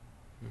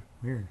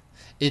 Weird.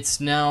 It's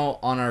now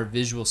on our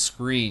visual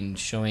screen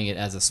showing it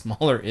as a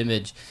smaller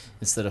image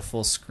instead of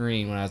full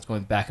screen when I was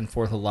going back and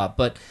forth a lot.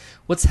 But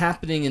what's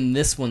happening in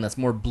this one that's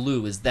more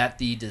blue? Is that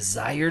the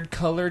desired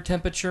color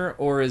temperature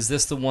or is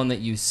this the one that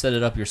you set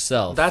it up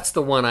yourself? That's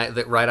the one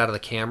that right out of the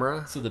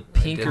camera. so the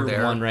pinker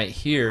there. one right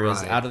here is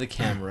Right. out of the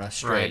camera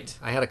straight. Right.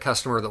 I had a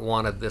customer that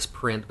wanted this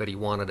print, but he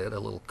wanted it a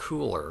little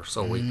cooler.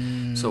 So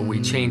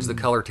we changed the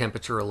color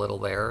temperature a little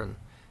there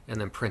and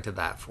then printed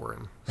that for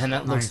him. And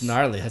that looks Nice.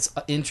 gnarly. That's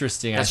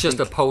interesting. That's I just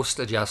a think post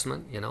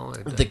adjustment, you know.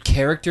 the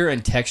character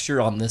and texture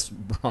on this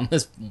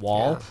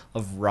wall Yeah.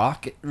 of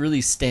rock it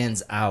really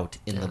stands out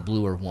in the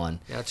bluer one.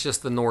 yeah, it's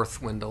just the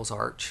north windows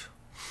arch.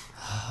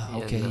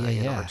 Okay,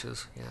 in yeah.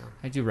 Arches. Yeah,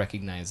 I do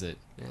recognize it.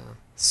 yeah.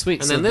 Sweet.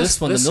 And so then this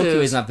one, the this Milky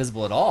Way is is- not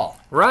visible at all.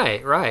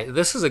 Right, right.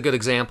 This is a good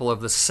example of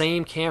the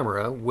same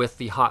camera with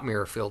the hot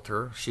mirror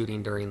filter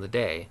shooting during the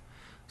day.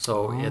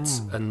 So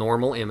it's a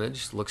normal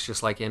image, looks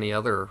just like any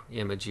other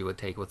image you would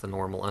take with a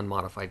normal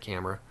unmodified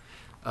camera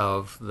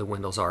of the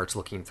Windows Arch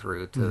looking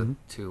through to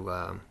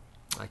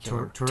I can't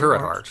remember,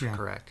 turret arch. yeah.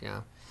 Correct,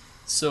 yeah.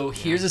 So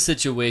here's a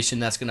situation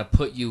that's going to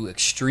put you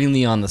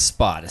extremely on the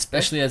spot,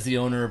 especially as the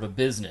owner of a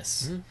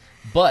business.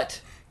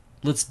 But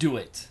let's do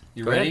it.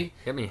 You Go ready? ahead,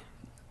 hit me.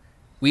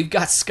 We've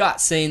got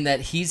Scott saying that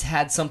he's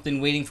had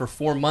something waiting for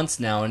 4 months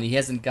now, and he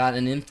hasn't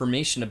gotten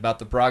information about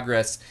the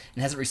progress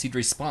and hasn't received a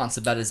response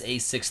about his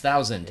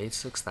A6000.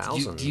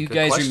 A6000. Do you Good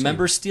guys question.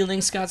 remember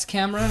stealing Scott's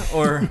camera,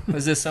 or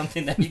was this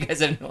something that you guys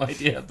have no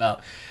idea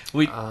about?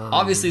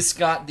 Obviously,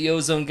 Scott, the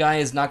Ozone guy,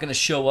 is not going to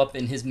show up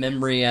in his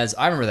memory as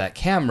I remember that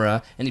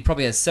camera, and he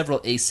probably has several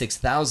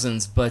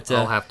A6000s. But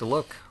I'll have to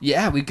look.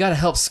 yeah, we've got to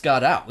help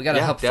Scott out. We got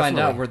to help find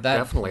out where that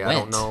Definitely, went. I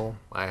don't know.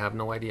 I have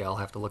no idea. I'll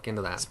have to look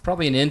into that.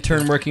 Probably an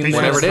intern working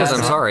Whenever there. Whatever it is, has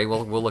I'm it. sorry.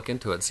 We'll look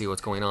into it and see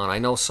what's going on. I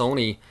know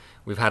Sony,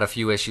 we've had a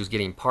few issues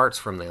getting parts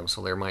from them,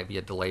 so there might be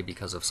a delay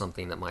because of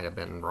something that might have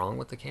been wrong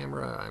with the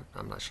camera.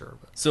 I'm not sure.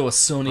 But So a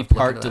Sony have to look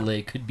part into that.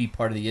 delay could be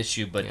part of the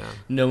issue, but Yeah.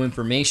 no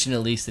information,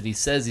 at least, that he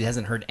says he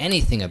hasn't heard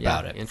anything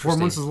about it. 4 interesting.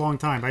 months is a long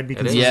time. I'd be is.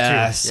 confused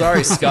Yeah, too.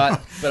 sorry,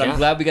 Scott, but I'm Yeah.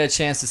 glad we got a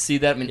chance to see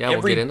that. I mean, Yeah, we'll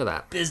every get into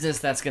that. business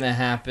that's going to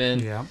happen.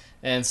 Yeah.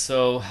 And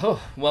so,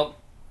 well,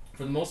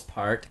 for the most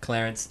part,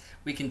 Clarence,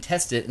 we can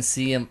test it and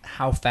see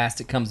how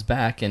fast it comes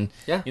back. And,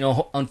 Yeah,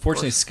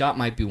 unfortunately, Scott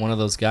might be one of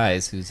those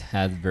guys who's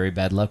had very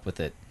bad luck with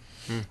it.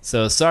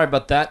 So sorry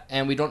about that.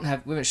 And we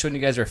haven't shown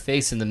you guys our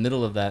face in the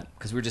middle of that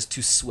because we're just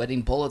two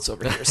sweating bullets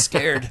over here,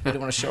 scared. We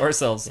don't want to show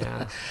ourselves.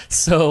 Yeah.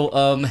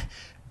 So,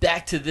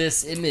 back to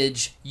this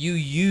image, you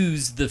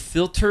use the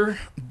filter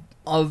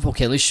of let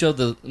me show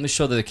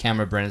the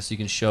camera, Brandon, so you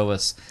can show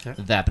us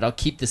Okay. that. But I'll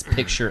keep this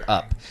picture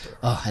up.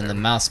 Oh, and the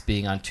mouse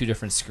being on two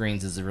different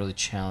screens is a really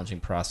challenging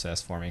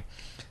process for me.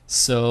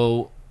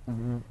 So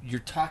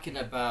you're talking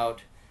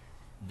about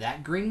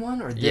that green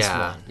one or this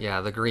yeah, one?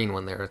 yeah, the green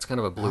one there. It's kind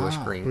of a bluish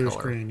green Blue color.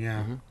 screen,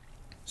 yeah.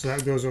 So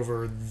that goes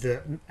over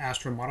the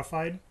Astra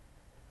modified.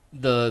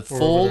 The Or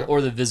full over the-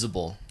 or the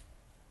visible?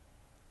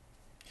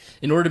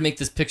 In order to make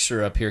this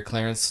picture up here,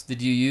 Clarence,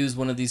 did you use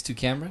one of these two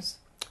cameras?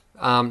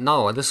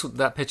 No,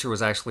 that picture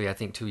was actually I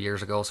think 2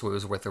 years ago, so it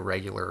was with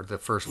the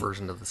first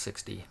version of the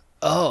 60.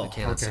 Oh, the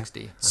Canon okay.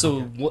 6D.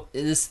 so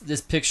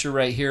this picture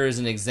right here is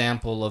an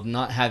example of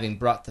not having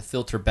brought the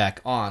filter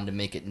back on to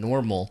make it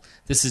normal.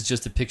 This is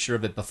just a picture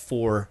of it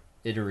before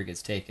it ever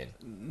gets taken.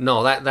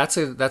 No, that's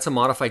a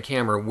modified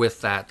camera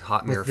with that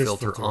hot mirror this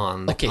filter filter.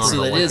 on. Okay, on so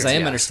the that is, lens, I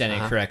am yes.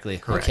 understanding it correctly.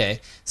 Correct. Okay,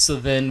 so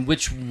then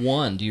which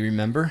one do you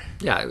remember?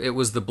 Yeah, it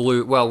was the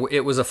blue. Well,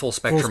 it was a full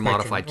spectrum, spectrum.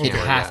 modified Okay. It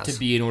camera. have yes. to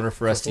be in order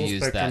for us to full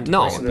use spectrum. that.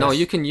 No, So no, that's-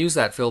 you can use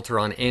that filter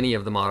on any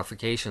of the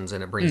modifications,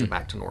 and it brings it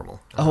back to normal.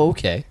 Oh,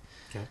 okay.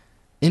 Okay.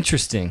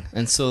 Interesting.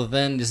 And so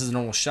then this is a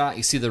normal shot.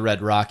 You see the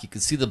red rock, you can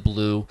see the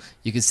blue,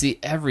 you can see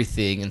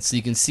everything. And so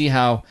you can see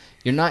how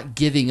you're not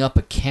giving up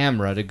a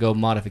camera to go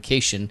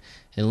modification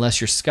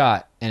unless you're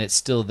Scott and it's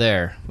still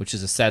there, which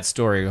is a sad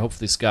story.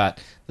 Hopefully, Scott,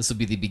 this will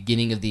be the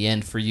beginning of the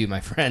end for you, my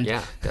friend.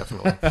 Yeah,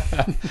 definitely.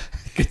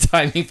 Good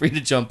timing for you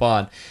to jump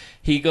on.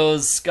 He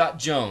goes, Scott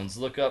Jones.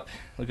 Look up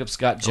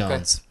Scott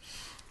Jones.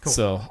 Cool.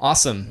 So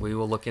awesome. We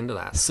will look into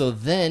that. So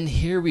then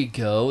here we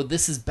go.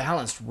 This is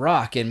balanced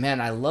rock, and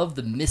man, I love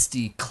the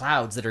misty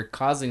clouds that are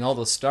causing all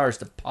those stars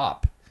to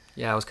pop.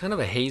 Yeah, it was kind of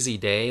a hazy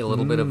day, a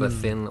little bit of a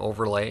thin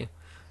overlay.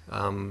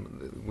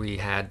 We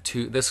had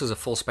two. This is a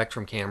full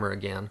spectrum camera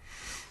again,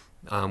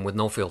 with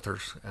no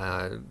filters.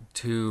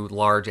 Two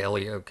large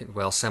LED,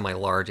 well,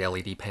 semi-large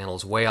LED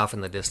panels way off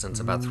in the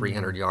distance, about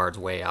 300 yards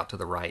way out to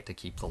the right to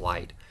keep the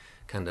light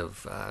kind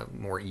of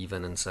more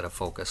even instead of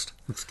focused.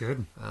 Looks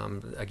good.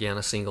 Again,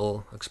 a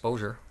single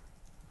exposure.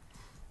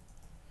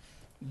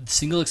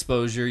 Single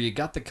exposure, you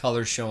got the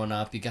colors showing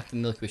up, you got the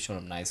Milky Way showing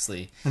up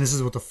nicely. And this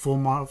is what the full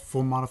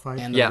modified.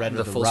 And the Yeah, red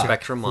the of the full rock.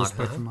 spectrum full mod.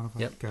 spectrum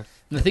modified. Yep. Okay.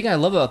 And the thing I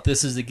love about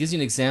this is it gives you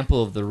an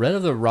example of the red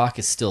of the rock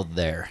is still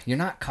there. You're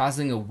not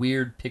causing a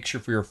weird picture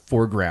for your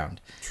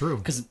foreground. True.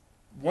 Because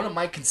one of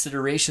my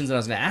considerations that I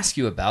was going to ask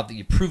you about that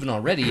you've proven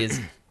already is,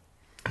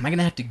 am I going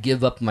to have to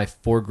give up my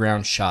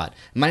foreground shot?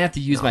 Am I going to have to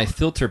use my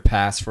filter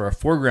pass for a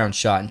foreground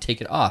shot and take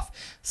it off?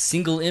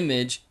 Single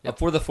image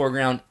for the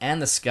foreground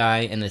and the sky,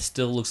 and it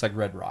still looks like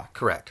red rock.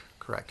 Correct.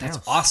 That's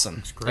Yeah, awesome.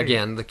 Looks great.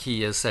 Again, the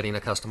key is setting a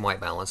custom white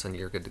balance, and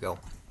you're good to go.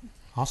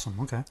 Awesome.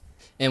 Okay.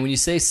 And when you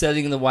say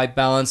setting the white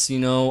balance, you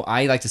know,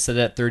 I like to set it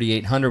at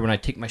 3800 when I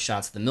take my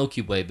shots of the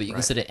Milky Way, but you can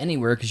Right. set it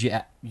anywhere because you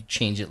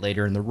change it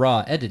later in the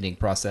raw editing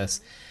process.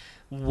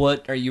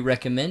 What are you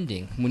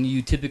recommending when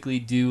you typically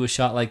do a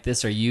shot like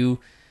this? Are you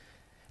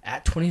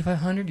at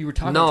 2500? You were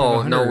talking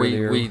about No,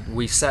 2500 earlier.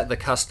 we set the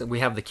custom. We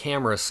have the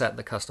camera set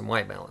the custom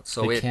white balance.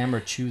 So The it camera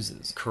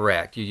chooses.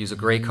 correct. You use a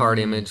gray card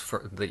image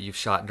that you've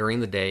shot during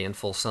the day in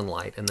full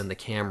sunlight, and then the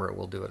camera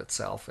will do it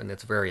itself, and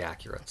it's very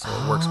accurate. So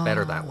it works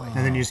better that way.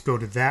 And then you just go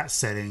to that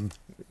setting.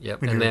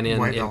 Yep. when And then your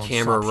white in balance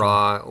Camera option.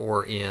 Raw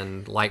or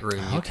in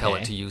Lightroom, you tell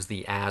Okay. it to use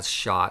the as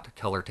shot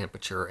color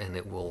temperature, and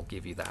it will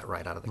give you that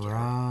right out of the camera.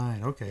 Right.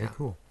 Okay.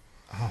 Cool.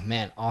 Oh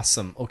man,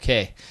 awesome.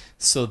 Okay,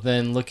 so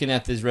then looking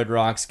at these red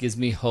rocks gives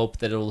me hope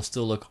that it will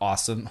still look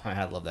awesome.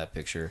 I love that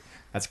picture.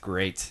 That's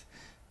great.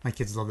 My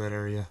kids love that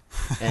area.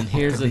 And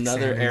here's Big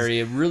another fan is-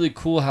 area. Really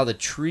cool how the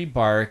tree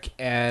bark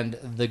and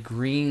the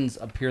greens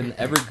up here in the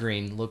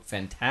evergreen look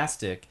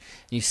fantastic.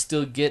 You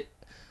still get...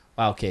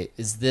 Wow, okay,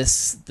 is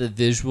this the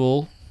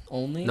visual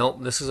only?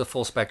 Nope, this is a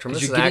full spectrum.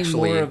 'Cause This is you're getting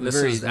actually more of a this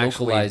very is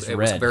actually localized it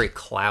was red. very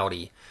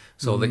cloudy,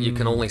 so that you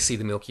can only see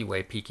the Milky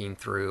Way peeking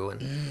through.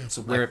 And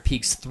So where it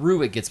peeks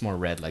through, it gets more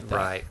red like that.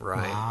 right.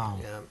 Wow.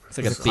 Yeah. It's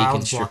like a The bacon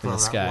clouds strip block in the all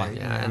that sky. light.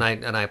 Yeah,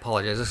 and I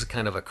apologize. This is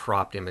kind of a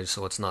cropped image,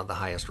 so it's not the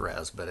highest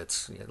res, but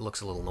it looks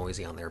a little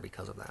noisy on there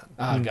because of that.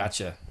 Ah,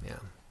 gotcha. Yeah.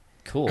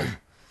 Cool.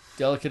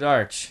 Delicate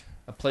Arch.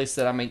 A place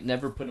that I might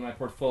never put in my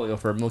portfolio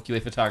for Milky Way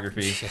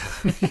photography.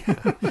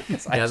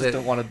 I Yeah, just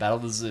don't want to battle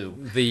the zoo.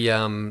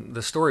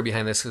 The story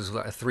behind this is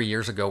 3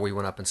 years ago we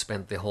went up and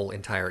spent the whole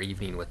entire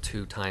evening with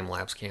two time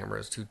lapse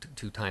cameras,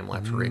 two time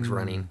lapse rigs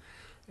running,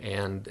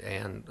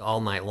 and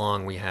all night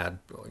long we had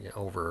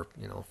over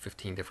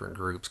 15 different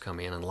groups come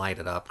in and light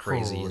it up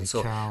crazy. Holy and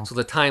so cow. so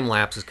the time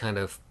lapse is kind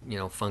of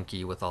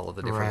funky with all of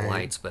the different Right,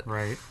 lights, but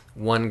right.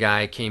 one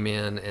guy came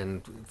in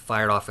and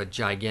fired off a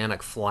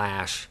gigantic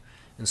flash,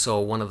 and so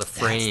one of the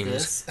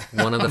frames this?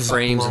 one of the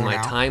frames in blown my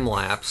out. time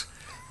lapse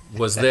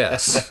was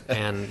this,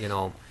 and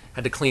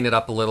had to clean it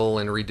up a little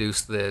and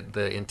reduce the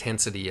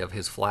intensity of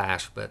his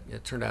flash, but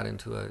it turned out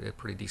into a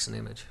pretty decent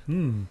image.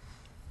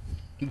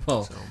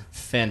 Well,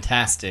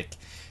 fantastic.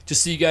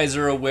 Just so you guys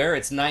are aware,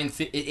 it's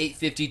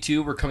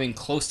 8:52. We're coming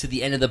close to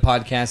the end of the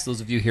podcast.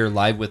 Those of you here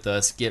live with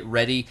us, get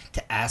ready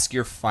to ask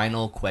your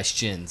final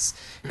questions.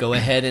 Go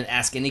ahead and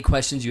ask any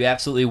questions you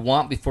absolutely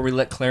want before we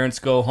let Clarence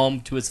go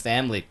home to his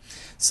family.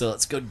 So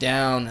let's go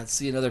down. Let's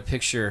see another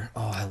picture.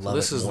 Oh, I love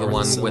This it. is the more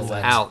one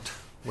silhouette.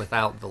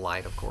 without the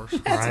light, of course.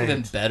 That's Right.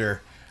 even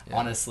better,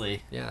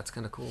 honestly. Yeah, it's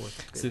kind of cool. So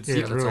It's it's It's got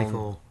its really own-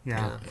 cool.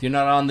 Yeah. If you're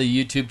not on the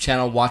YouTube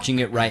channel watching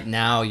it right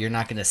now, you're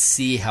not going to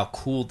see how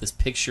cool this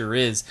picture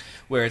is,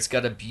 where it's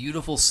got a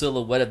beautiful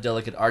silhouette of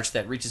Delicate Arch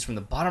that reaches from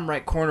the bottom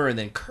right corner and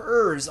then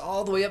curves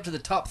all the way up to the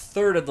top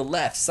third of the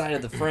left side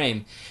of the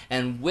frame.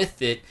 And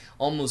with it,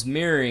 almost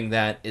mirroring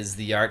that, is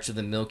the arch of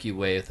the Milky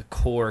Way, with the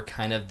core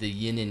kind of the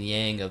yin and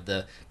yang of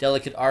the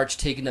Delicate Arch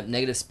taking up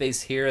negative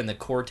space here and the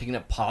core taking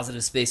up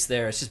positive space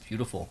there. It's just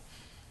beautiful.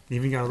 You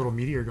even got a little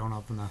meteor going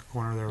up in the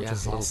corner there, which Yeah,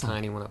 is a little awesome.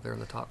 tiny one up there in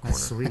the top corner.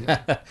 That's sweet.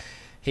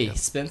 Hey,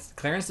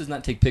 Clarence does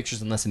not take pictures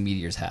unless a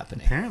meteor's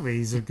happening. Apparently,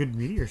 he's a good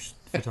meteor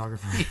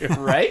photographer.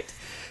 Right?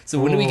 So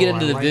when do we get Oh,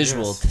 into I the like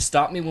visual? this.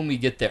 Stop me when we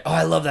get there. Oh,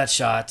 I love that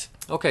shot.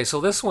 Okay,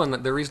 so this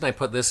one, the reason I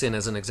put this in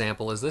as an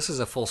example is this is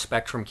a full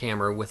spectrum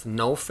camera with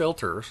no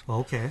filters.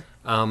 Okay.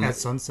 At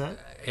sunset?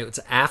 It's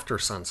after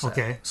sunset.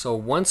 Okay. So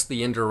once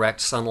the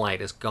indirect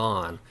sunlight is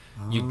gone,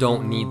 you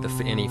don't need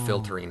any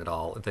filtering at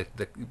all,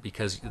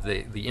 because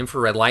the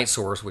infrared light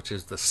source, which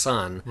is the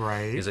sun,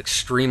 Right. is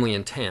extremely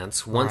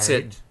intense. Once Right.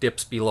 it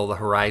dips below the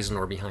horizon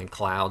or behind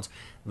clouds,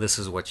 this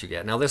is what you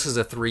get. Now, this is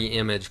a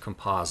 3-image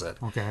composite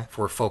Okay.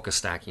 for focus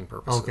stacking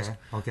purposes. Okay,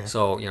 okay.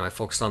 So, I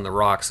focused on the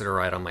rocks that are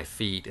right on my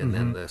feet, and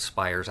then the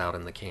spires out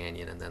in the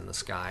canyon, and then the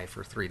sky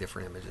for 3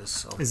 different images.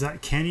 So Is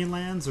that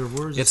Canyonlands or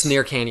where is it's this?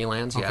 near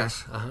Canyonlands, Okay.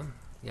 yes.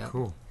 Yeah.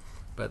 Cool.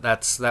 But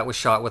that was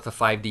shot with a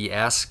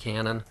 5DS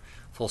Canon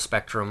full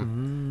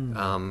spectrum,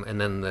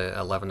 and then the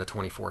 11 to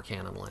 24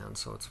 Canon lens,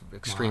 so it's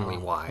extremely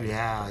Wow. wide.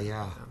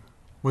 Yeah.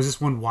 Was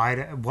this one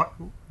wide?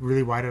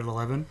 Really wide at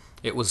 11?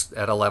 It was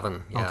at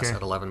 11, yes, Okay.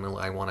 at 11 mil.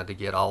 I wanted to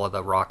get all of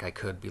the rock I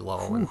could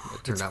below, and it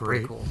that's turned out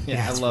pretty great. cool.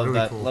 Yeah, I it's love really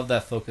that. cool. Love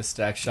that focus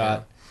stack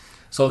shot.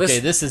 So Okay,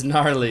 this is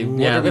gnarly.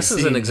 What Yeah, are we this is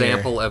seeing an here?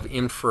 example of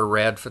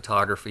infrared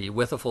photography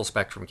with a full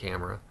spectrum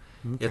camera.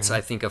 It's, I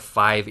think, a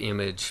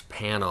 5-image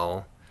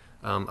pano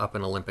up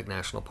in Olympic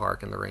National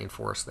Park in the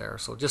rainforest there.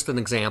 So just an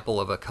example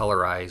of a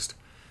colorized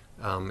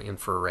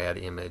infrared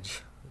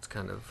image. It's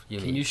kind of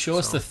unique. Can you show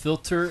us So- the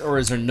filter, or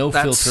is there no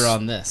That's- filter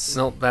on this?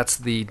 No, that's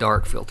the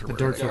dark filter. The right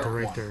dark there. filter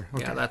right there.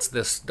 Okay. Yeah, that's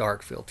this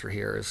dark filter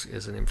here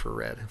is an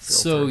infrared filter.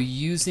 So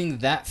using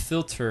that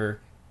filter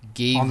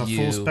gave on the you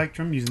full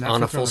spectrum, using that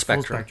On a filter full on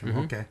the spectrum.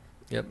 Mhm. Okay.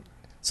 Yep.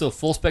 So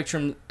full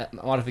spectrum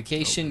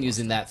modification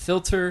using that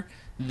filter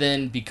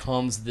then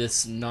becomes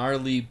this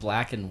gnarly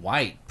black and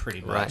white,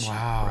 pretty much. Right.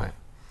 Wow. Right.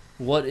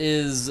 What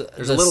is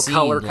There's the a little scene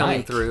color coming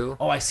like? through.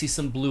 Oh, I see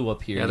some blue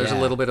up here. Yeah, there's a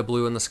little bit of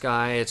blue in the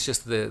sky. It's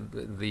just the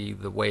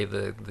way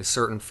the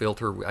certain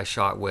filter I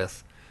shot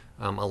with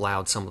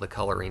allowed some of the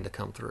coloring to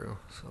come through.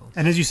 So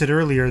And as you said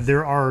earlier,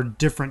 there are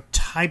different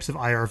types of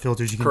IR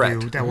filters you can Correct.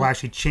 do that will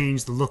actually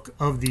change the look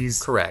of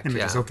these correct.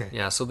 images. Yeah. Okay.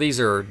 Yeah. So these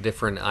are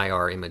different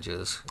IR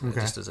images,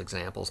 Okay. just as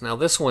examples. Now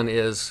this one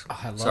is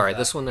I love sorry. that.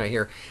 This one right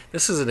here.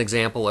 This is an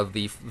example of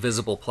the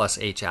visible plus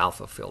H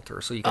alpha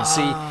filter. So you can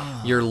see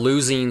you're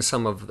losing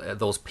some of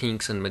those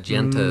pinks and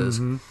magentas.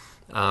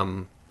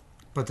 Mm-hmm.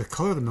 But the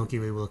color of the Milky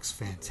Way looks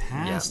fantastic.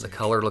 Yes, the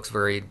color looks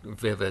very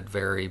vivid,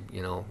 very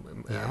Yeah.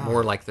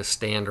 more like the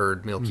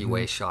standard Milky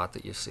Way shot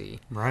that you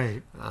see.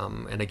 Right.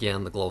 And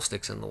again, the glow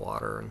sticks in the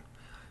water, and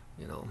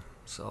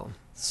so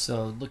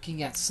So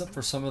looking at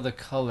for some of the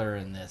color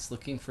in this,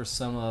 looking for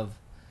some of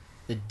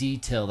the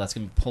detail that's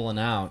going to be pulling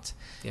out.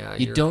 yeah,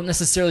 You don't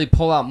necessarily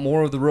pull out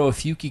more of the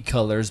Roafuki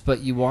colors,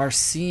 but you are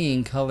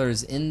seeing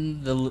colors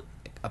in the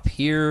up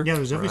here. Yeah,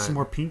 there's definitely Right. some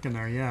more pink in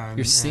there. Yeah.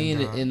 You're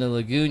seeing and, it in the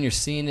lagoon. You're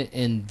seeing it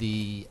in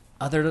the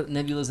other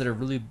nebulas that are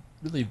really,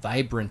 really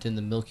vibrant in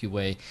the Milky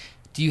Way.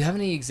 Do you have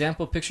any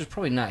example pictures?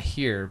 Probably not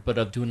here, but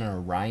of doing an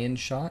Orion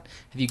shot.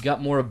 Have you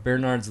got more of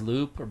Barnard's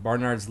Loop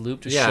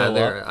to show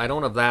up? I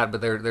don't have that,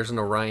 but there's an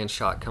Orion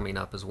shot coming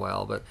up as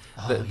well. But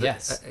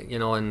yes.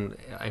 and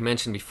I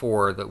mentioned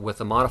before that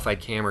with a modified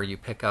camera, you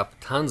pick up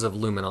tons of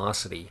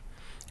luminosity.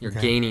 You're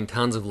Okay. gaining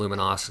tons of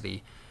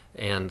luminosity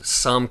and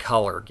some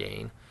color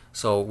gain.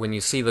 So when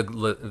you see the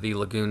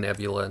Lagoon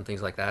Nebula and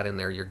things like that in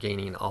there, you're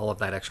gaining all of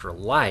that extra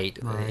light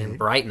and Right.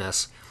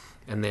 brightness,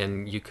 and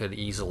then you could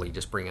easily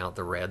just bring out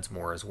the reds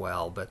more as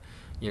well. But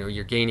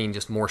you're gaining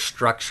just more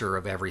structure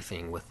of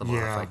everything with the yeah,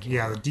 modified camera.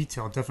 yeah, the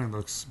detail definitely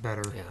looks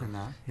better Yeah. in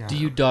that. Yeah. Do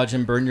you dodge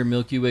and burn your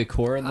Milky Way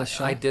core in this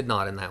shot? I did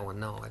not in that one.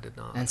 No, I did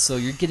not. And so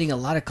you're getting a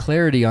lot of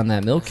clarity on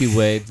that Milky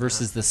Way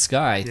versus the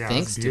sky Yeah,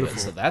 thanks it's to it. beautiful.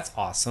 So that's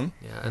awesome.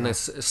 Yeah, and the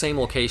same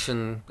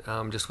location,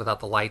 just without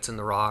the lights and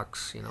the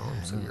rocks.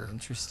 So you're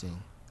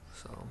Interesting.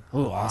 so.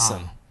 Oh,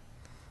 awesome.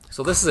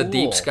 So this is a Cool.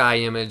 deep sky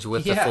image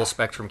with the Yeah. full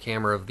spectrum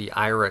camera of the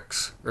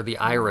Iris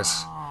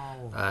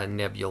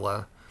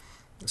Nebula.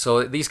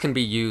 So these can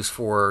be used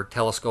for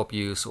telescope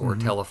use or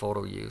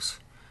telephoto use.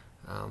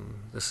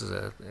 This is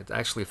it's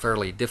actually a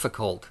fairly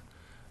difficult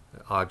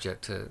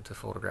object to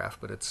photograph,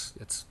 but it's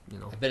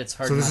I bet it's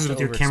hard. So this not is to with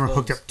your camera overexpose.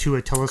 hooked up to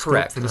a telescope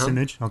correct for this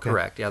image? Okay.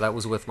 Correct. Yeah, that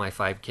was with my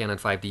Canon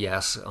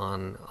 5DS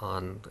on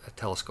a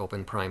telescope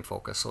in prime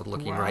focus, so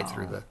looking right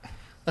through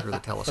the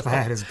telescope.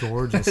 That is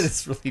gorgeous.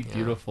 It's really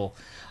beautiful.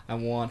 I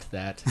want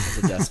that as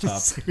a desktop.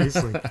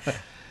 Seriously.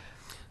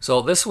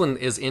 So this one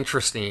is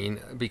interesting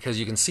because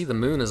you can see the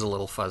moon is a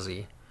little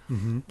fuzzy.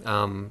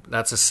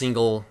 That's a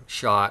single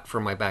shot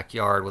from my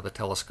backyard with a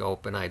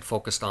telescope, and I had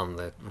focused on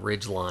the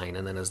ridge line,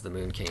 and then as the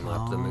moon came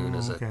up, the moon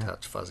is okay. a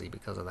touch fuzzy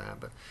because of that.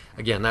 But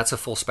again, that's a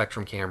full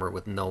spectrum camera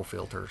with no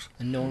filters.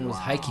 And no one was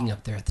hiking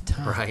up there at the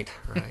time. Right,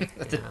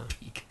 At the yeah,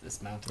 peak of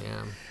this mountain.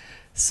 yeah.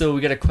 So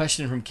we got a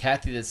question from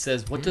Kathy that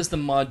says, "What does the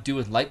mod do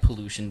with light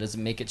pollution? Does it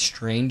make it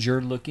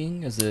stranger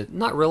looking? Is it?"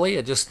 Not really.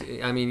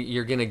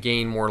 You're going to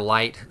gain more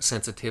light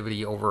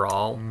sensitivity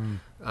overall.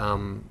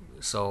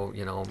 So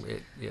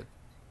it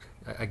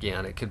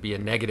again, it could be a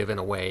negative in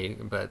a way,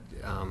 but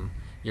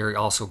you're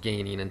also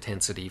gaining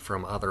intensity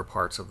from other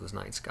parts of the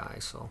night sky.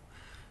 So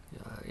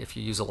if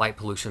you use a light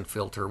pollution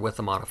filter with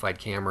a modified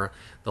camera,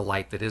 the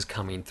light that is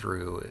coming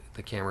through,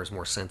 the camera is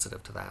more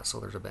sensitive to that, so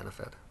there's a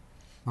benefit.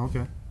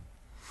 Okay.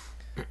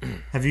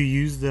 Have you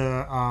used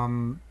the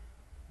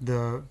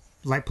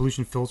light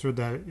pollution filter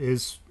that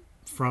is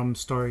from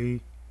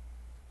Starry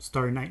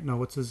Night? No,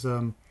 what's his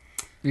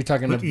You're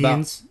talking about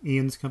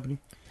Ian's company?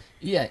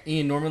 Yeah,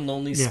 Ian Norman,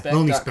 LonelySpec.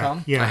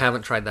 lonelyspec.com. Yeah. I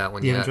haven't tried that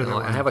one You yet. haven't tried that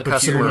No, one. I have a But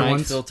customer. Pure Night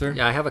ones? filter.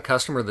 Yeah, I have a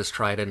customer that's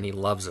tried it and he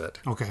loves it.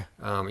 Okay.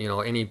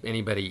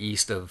 Anybody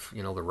east of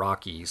the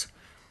Rockies,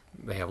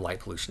 they have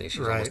light pollution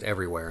issues Right. almost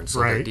everywhere, and so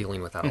they're Right.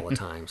 dealing with that all the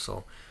time.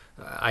 So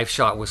I've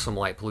shot with some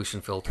light pollution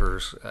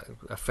filters,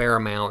 a fair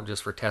amount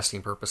just for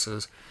testing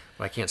purposes.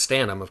 But I can't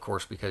stand them, of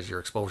course, because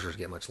your exposures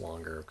get much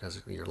longer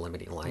because you're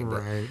limiting light.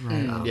 Right.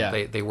 But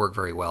Yeah. they work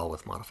very well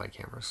with modified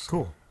cameras.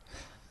 Cool.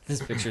 This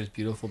picture is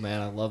beautiful,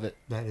 man. I love it.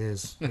 That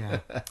is. Yeah.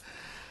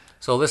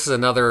 So this is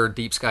another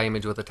deep sky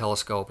image with a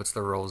telescope. It's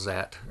the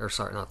Rosette, or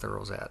sorry, not the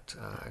Rosette.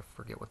 I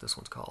forget what this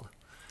one's called.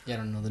 Yeah, I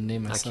don't know the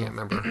name I myself. can't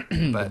remember.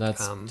 But But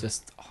that's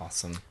just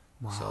awesome.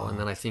 Wow. so, and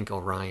then I think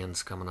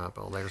Orion's coming up.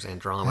 Oh, there's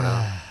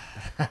Andromeda.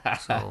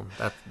 So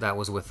that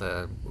was with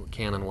a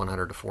Canon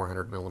 100 to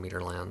 400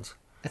 millimeter lens.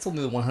 That's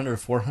only the 100 or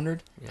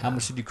 400. How Yeah,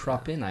 much did you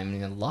crop in? I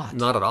mean, a lot.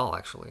 Not at all,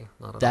 actually.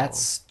 Not at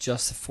That's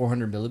just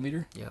 400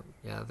 millimeter. all.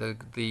 Yeah.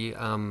 The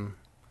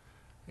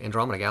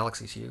Andromeda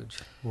Galaxy's huge.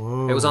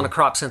 Whoa. It was on a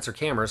crop sensor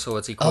camera, so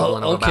it's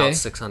equivalent of okay. about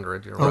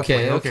 600.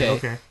 Okay, Okay.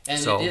 okay. And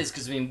So- it is,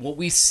 because, I mean, what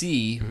we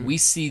see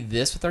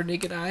this with our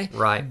naked eye.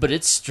 Right. But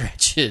it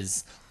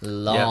stretches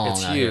long. Yeah,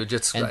 it's out here. huge.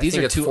 And I these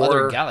think are it's two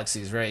other 4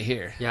 galaxies right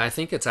here. Yeah, I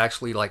think it's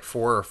actually like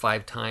 4 or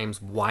 5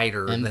 times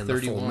wider than the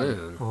full M31.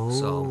 moon.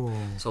 Oh.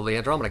 So the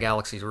Andromeda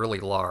Galaxy is really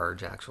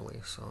large,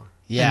 actually. So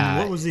Yeah. And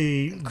what was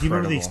the? Do you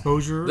remember the Incredible.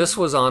 exposure? this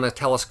was on a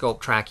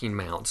telescope tracking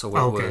mount, so it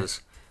Okay.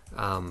 was,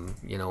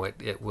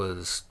 it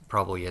was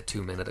probably a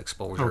 2-minute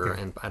exposure,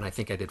 Okay. and I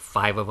think I did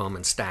 5 of them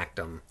and stacked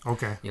them.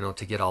 Okay.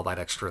 To get all that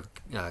extra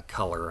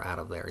color out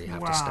of there, you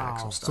have to stack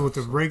some stuff. So with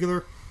the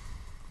regular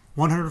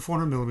 100 to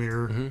 400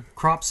 millimeter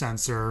crop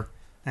sensor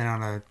and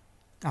on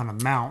a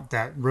mount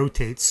that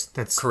rotates,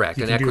 that's Correct,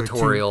 you an can do a two-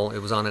 equatorial. It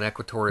was on an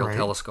equatorial Right.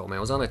 telescope. Man,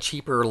 it was on a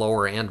cheaper,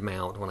 lower end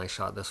mount when I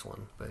shot this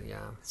one. But yeah,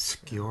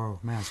 Oh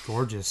man, it's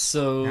gorgeous.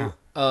 So,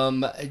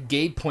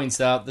 Gabe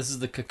points out this is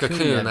the Cocoon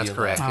Cocoon. Nebula. That's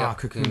correct. Ah, Yeah,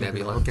 Cocoon Cocoon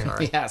Nebula, Nebula. okay.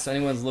 Sorry. Yeah, so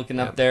anyone's looking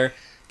up Yep. there,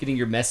 getting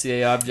your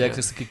Messier objects, Yeah.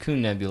 it's the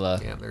Cocoon Nebula.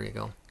 Yeah, there you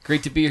go.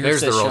 Great to be here.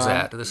 There's the says Sean.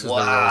 Rosette. This is the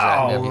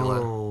Wow. Rosette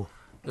Nebula. Whoa.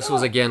 This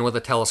was again with a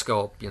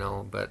telescope,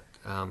 but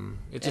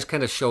it just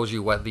kind of shows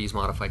you what these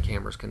modified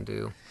cameras can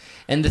do.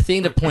 And the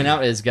thing to point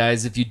out is,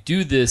 guys, if you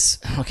do this,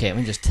 okay, let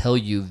me just tell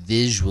you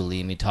visually,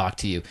 let me talk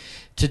to you.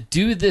 To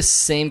do this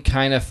same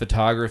kind of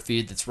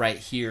photography that's right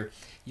here,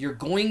 you're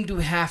going to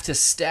have to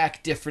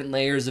stack different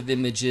layers of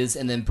images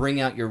and then bring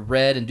out your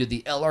red and do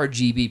the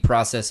LRGB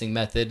processing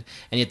method,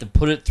 and you have to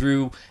put it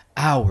through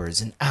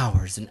hours and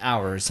hours and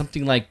hours,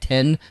 something like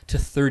 10 to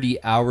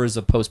 30 hours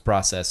of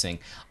post-processing.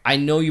 I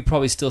know you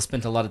probably still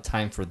spent a lot of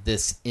time for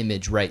this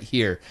image right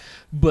here,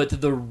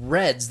 but the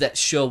reds that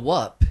show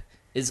up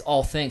is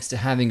all thanks to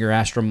having your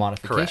Astro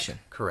modification.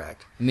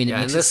 Correct. I mean, it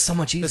and makes it so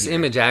much This easier.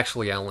 image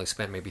actually I only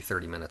spent maybe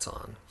 30 minutes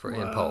on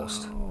in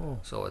post.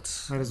 So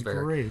it's That is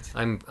great.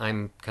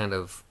 I'm kind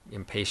of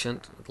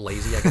impatient,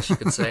 lazy, I guess you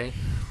could say.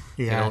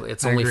 Yeah,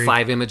 It's I only agree.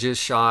 5 images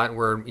shot,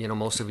 where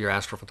most of your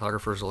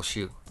astrophotographers will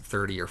shoot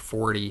 30 or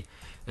 40,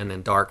 and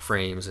then dark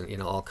frames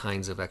and all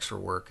kinds of extra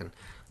work. And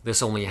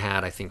this only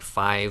had, I think,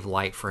 5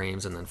 light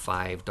frames and then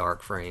 5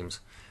 dark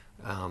frames.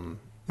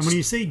 And when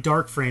you say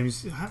dark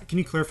frames, can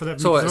you clarify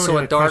that? So, Because I already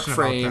a had dark question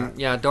about frame,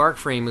 that. dark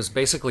frame is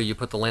basically you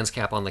put the lens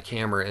cap on the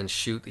camera and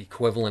shoot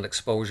equivalent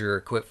exposure,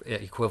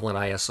 equivalent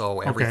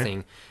ISO,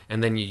 everything,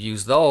 and then you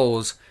use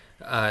those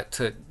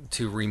to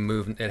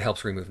remove. It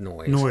helps remove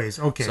noise. Noise.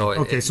 Okay.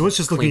 So So it's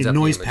just looking cleans at up the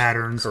noise image.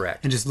 patterns.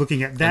 Correct. And just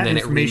looking at that And then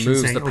it information,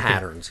 removes saying, the okay.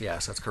 patterns.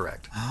 Yes, that's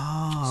correct.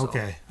 Ah,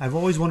 okay. I've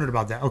always wondered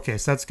about that. Okay,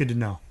 so that's good to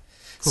know.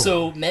 Cool.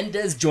 So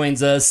Mendez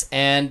joins us,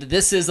 and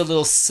this is a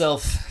little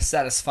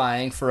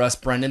self-satisfying for us,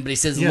 Brendan, but he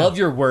says, Yeah. love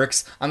your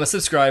works. I'm a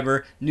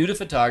subscriber, new to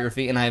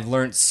photography, and I've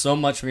learned so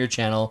much from your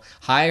channel.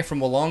 Hi from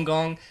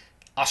Wollongong,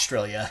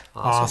 Australia.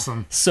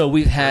 Awesome. So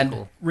we've had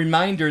cool.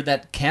 reminder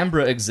that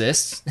Canberra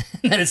exists,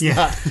 that it's Yeah.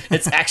 not,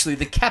 it's actually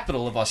the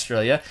capital of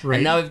Australia. Right.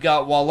 And now we've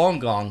got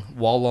Wollongong.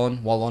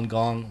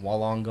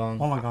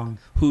 Wollongong.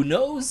 Who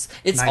knows?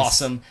 It's Nice.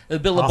 awesome. The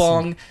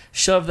Billabong,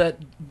 shove that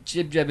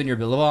jib in your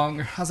Billabong.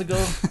 How's it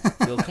go?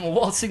 You'll come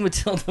waltzing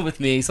Matilda with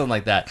me, something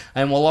like that.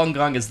 And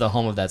Wollongong is the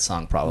home of that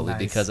song, probably, Nice.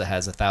 because it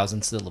has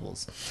 1,000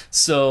 syllables.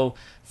 So,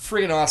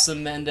 friggin'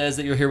 awesome, Mendez,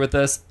 that you're here with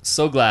us.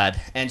 So glad.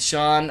 And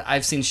Sean,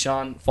 I've seen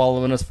Sean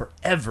following us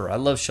forever. I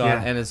love Sean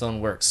Yeah. and his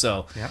own work.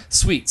 So, Yeah.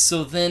 sweet.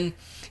 So then,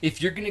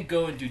 if you're going to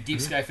go and do deep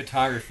sky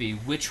photography,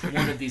 which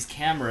one of these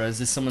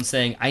cameras is someone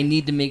saying, I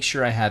need to make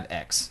sure I have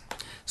X?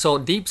 So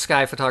deep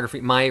sky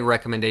photography, my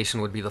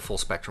recommendation would be the full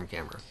spectrum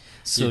camera.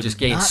 So you just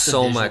gain not the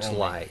so visual much only.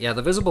 light. Yeah,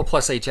 the Visible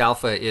Plus H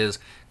Alpha is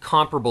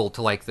comparable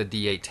to like the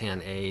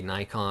D810A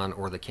Nikon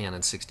or the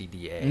Canon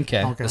 60DA.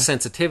 Okay. Okay. The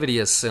sensitivity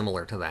is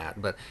similar to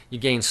that, but you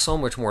gain so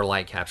much more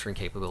light capturing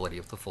capability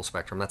with the full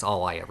spectrum. That's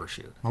all I ever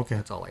shoot. Okay.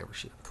 That's all I ever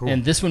shoot. Cool.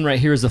 And this one right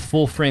here is a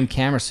full frame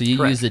camera, so you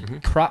Correct. use a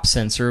crop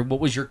sensor. What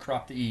was your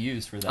crop that you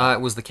used for that?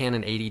 It was the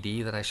Canon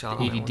 80D that I shot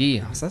on. that one.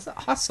 ADD. So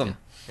that's awesome.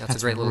 That's a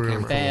great little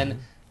really camera.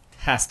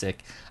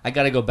 Fantastic. I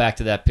got to go back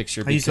to that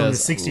picture I used it on the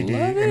because 60D,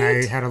 love and I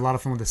it. had a lot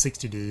of fun with the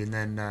 60D, and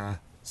then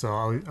so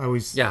I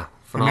always Yeah,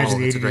 phenomenal.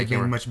 imagine the It's a 80D great being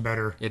camera. much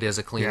better. It is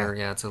a cleaner.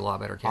 Yeah, it's a lot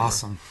better camera.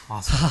 Awesome.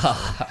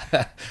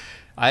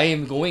 I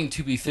am going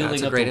to be filling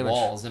it's a up great the image.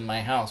 walls in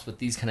my house with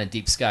these kind of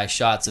deep sky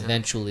shots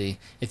eventually.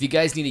 If you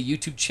guys need a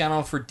YouTube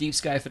channel for deep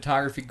sky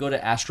photography, go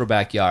to Astro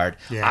Backyard.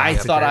 Yeah, I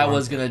that's a thought great I one.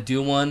 was going to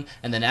do one,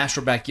 and then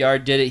Astro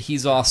Backyard did it.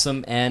 He's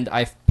awesome, and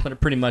I've put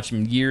it pretty much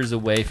years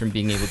away from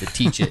being able to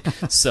teach it.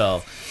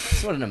 So,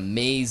 it's what an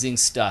amazing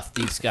stuff,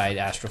 deep sky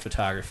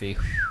astrophotography.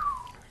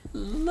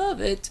 Love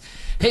it.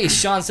 Hey,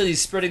 Sean said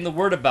he's spreading the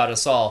word about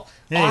us all.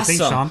 Hey, awesome.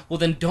 thanks, Sean. Well,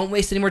 then don't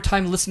waste any more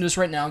time listening to us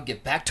right now.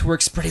 Get back to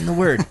work spreading the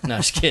word. No,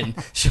 just kidding.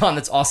 Sean,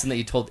 that's awesome that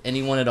you told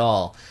anyone at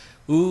all.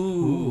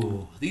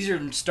 Ooh. These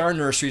are star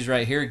nurseries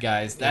right here,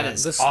 guys. That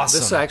is this, awesome.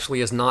 This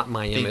actually is not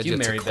my image. you,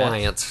 It's Mary a Beth.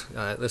 client.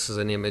 This is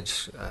an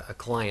image a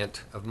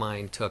client of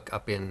mine took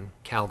up in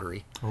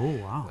Calgary. Oh,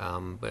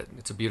 wow. But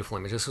it's a beautiful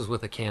image. This was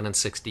with a Canon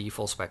 6D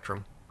full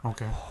spectrum.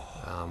 Okay.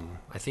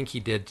 I think he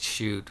did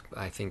shoot,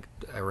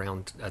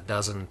 around a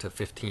dozen to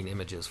 15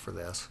 images for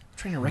this. I'm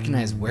trying to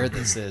recognize where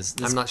this is.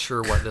 I'm not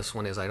sure what this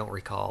one is. I don't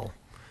recall.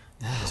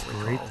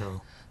 Great,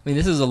 though. I mean,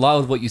 this is a lot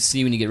of what you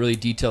see when you get really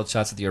detailed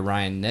shots of the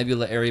Orion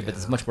Nebula area, but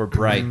it's much more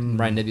bright.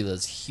 Orion Nebula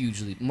is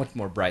much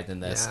more bright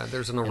than this. Yeah,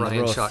 there's an And the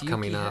Orion Roa shot Fuki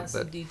coming up, has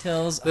some but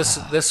details.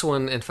 this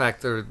one, in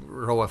fact, the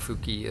Roa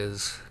Fuki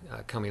is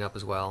coming up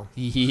as well.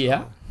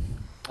 Yeah.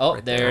 Oh,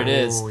 Right there it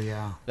is. Oh,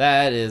 yeah.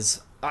 That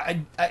is.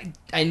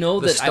 I know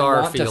The that star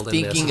I want to field in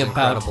this thinking is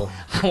about. incredible.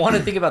 I want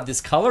to think about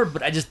this color,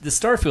 but the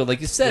star field, like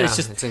you said, Yeah, it's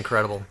just it's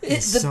incredible.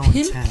 It's the so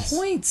intense.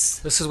 pinpoints.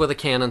 This is with a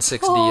Canon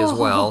 6D as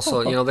well.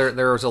 So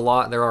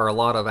there are a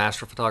lot of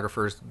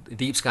astrophotographers,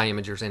 deep sky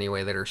imagers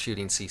anyway, that are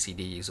shooting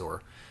CCDs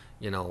or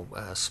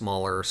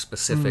smaller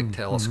specific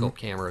telescope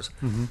cameras.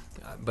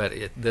 But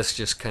this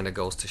just kind of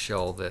goes to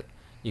show that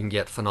you can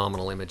get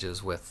phenomenal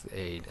images with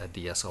a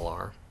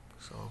DSLR.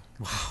 So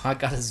I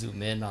gotta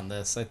zoom in on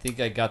this. I think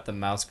I got the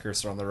mouse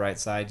cursor on the right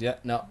side. Yeah,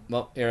 no,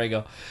 well, here I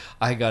go.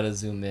 I gotta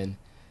zoom in.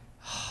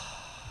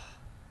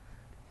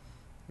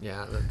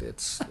 yeah,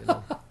 it's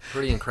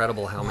pretty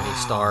incredible how many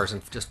stars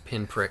and just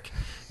pinprick.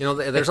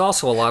 There's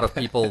also a lot of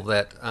people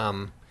that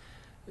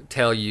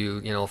tell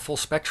you, full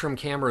spectrum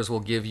cameras will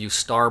give you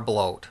star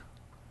bloat.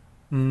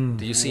 Do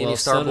you see Well, any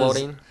star so does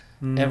bloating?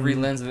 Every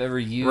lens I've ever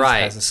used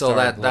Right. has a So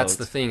star that's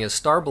the bloat. thing is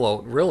star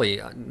bloat really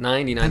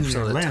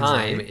 99% of the lens,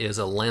 time right? is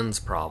a lens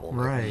problem.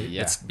 Right.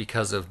 Yeah. It's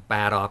because of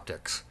bad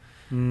optics.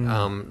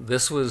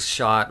 This was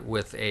shot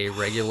with a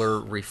regular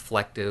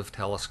reflective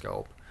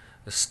telescope,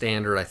 a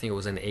standard. I think it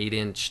was an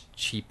 8-inch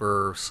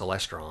cheaper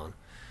Celestron.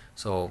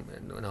 So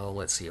no,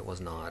 let's see, it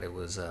was not. It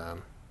was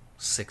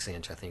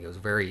 6-inch. I think it was a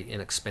very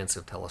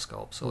inexpensive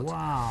telescope. So it's,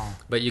 Wow.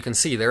 but you can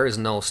see there is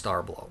no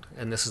star bloat,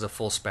 and this is a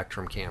full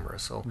spectrum camera.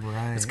 So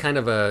Right. it's kind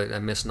of a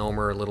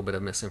misnomer, a little bit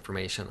of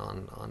misinformation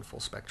on full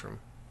spectrum.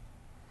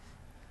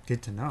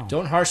 Good to know.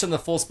 Don't harsh on the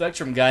full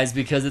spectrum, guys,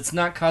 because it's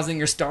not causing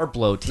your star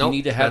bloat. You Nope,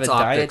 need to have a that's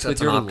diet optics. with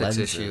That's your an optics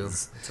lenses. issue.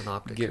 It's an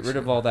optics Get rid issue.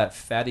 of all that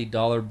fatty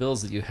dollar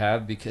bills that you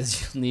have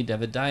because you'll need to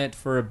have a diet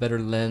for a better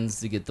lens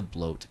to get the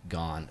bloat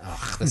gone.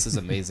 Ugh, this is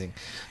amazing.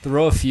 The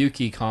Roa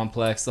Fuki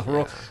complex, the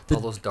all the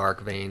those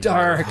dark veins.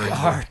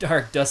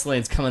 dark dust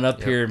lanes coming up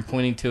Yep. here and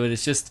pointing to it.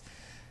 It's just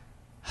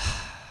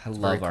I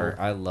love very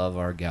cool. I love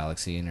our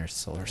galaxy and our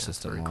solar it's a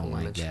system. very Oh cool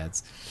my image.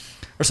 gads.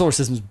 Our solar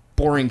system's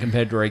boring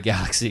compared to our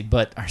galaxy,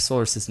 but our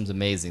solar system's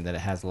amazing that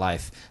it has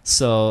life.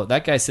 So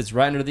that guy sits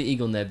right under the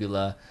Eagle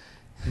Nebula.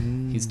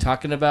 He's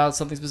talking about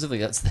something specific.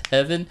 That's the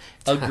heaven.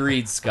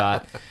 Agreed,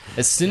 Scott.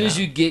 As soon as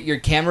you get your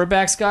camera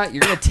back, Scott,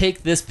 you're going to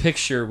take this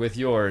picture with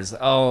yours.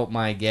 Oh,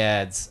 my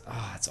gads.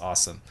 Oh, that's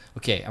awesome.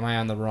 Okay, am I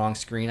on the wrong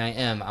screen? I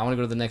am. I want to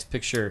go to the next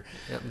picture.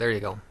 Yep, there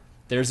you go.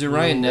 There's the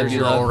Orion There's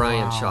your Nebula.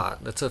 Orion Wow.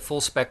 shot. That's a full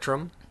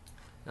spectrum.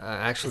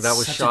 Actually, It's that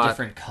was such a shot.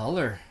 different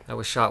color. That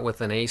was shot with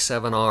an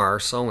A7R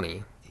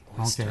Sony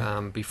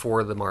Okay.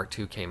 before the Mark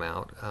II came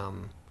out.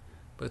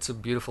 But it's a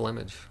beautiful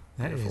image.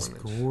 That Beautiful is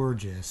image.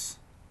 gorgeous.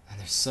 And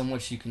there's so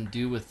much you can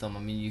do with them. I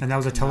mean, you And that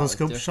was a come out with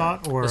telescope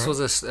different- shot, or This was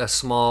a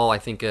small, I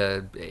think,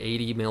 a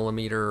 80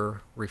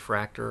 millimeter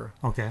refractor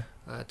okay.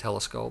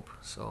 telescope.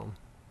 So,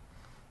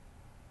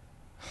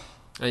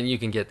 and you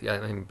can get,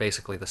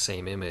 basically the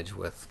same image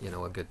with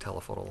a good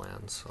telephoto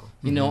lens. So.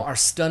 You know, our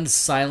stunned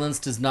silence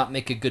does not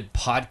make a good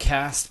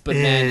podcast, but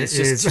man, It it's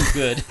just is. too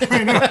good.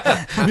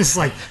 I'm just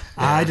like,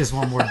 I just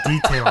want more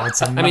detail.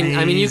 It's amazing.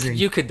 I mean,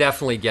 you could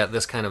definitely get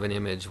this kind of an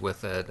image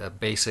with a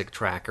basic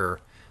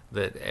tracker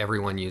that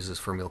everyone uses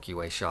for Milky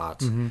Way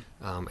shots, and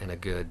a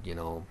good,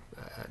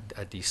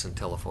 a decent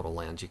telephoto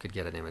lens, you could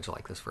get an image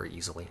like this very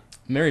easily.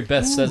 Mary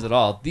Beth says it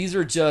all. These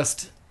are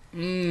just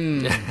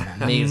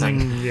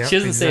amazing. Yep, She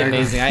doesn't say exactly.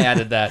 amazing. I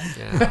added that,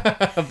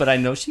 Yeah. but I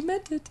know she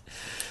meant it.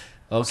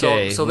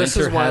 Okay, So this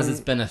winter is has when-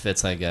 its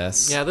benefits, I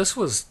guess. Yeah, this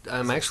was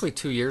actually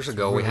 2 years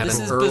ago. We had This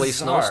an is early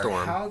bizarre.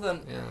 snowstorm. How the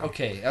Yeah.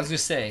 Okay, I was gonna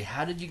say,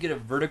 how did you get a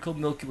vertical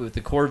Milky Way with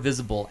the core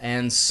visible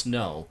and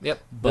snow?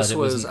 Yep, But this it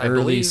was was, an I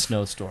early believe,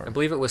 snowstorm. I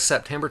believe it was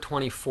September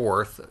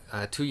 24th,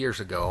 2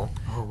 years ago.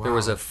 Oh, wow. There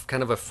was a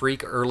kind of a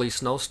freak early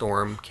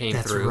snowstorm came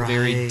That's through. right.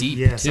 Very deep,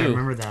 Yes, I too.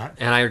 remember that.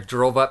 And I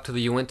drove up to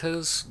the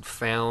Uintas,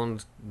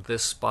 found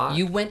this spot.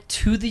 You went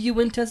to the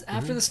Uintas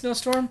after the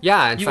snowstorm?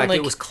 Yeah, in You fact,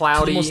 went, it was to the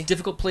cloudy. most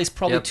difficult place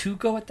probably Yep. to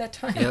go at that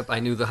time. Yep, I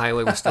knew the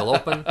highway was still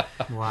open.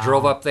 Wow.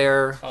 Drove up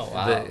there. Oh,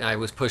 wow. I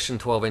was pushing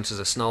 12 inches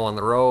of snow on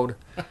the road.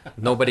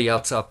 Nobody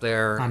else up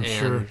there. I'm and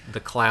sure. the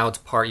clouds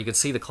part. You could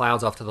see the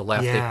clouds off to the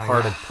left. Yeah, they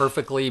parted yeah.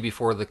 perfectly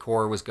before the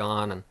core was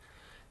gone, and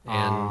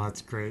Oh,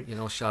 that's great.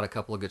 shot a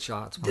couple of good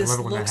shots. I This love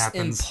it when that looks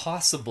happens.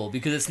 impossible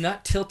because it's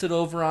not tilted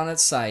over on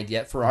its side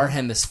yet for our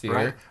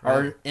hemisphere,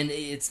 Right. and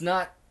it's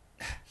not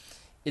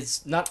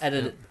at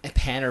a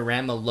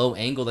panorama low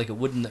angle like it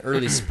would in the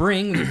early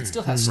spring. It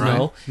still has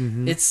snow.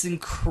 Mm-hmm. It's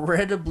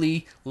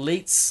incredibly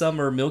late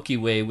summer Milky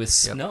Way with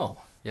snow.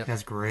 Yep.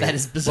 That's great. That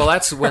is bizarre. Well,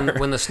 that's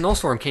when the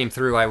snowstorm came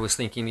through. I was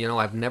thinking,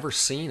 I've never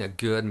seen a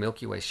good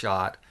Milky Way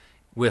shot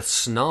with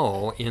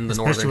snow in the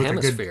Especially northern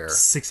with a hemisphere. good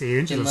 6-8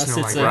 inches unless of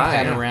snow it's like a that.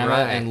 Right, panorama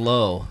right. and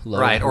low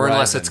Right, or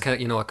unless it's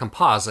horizon. a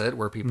composite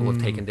where people Mm.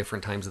 have taken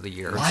different times of the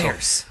year. So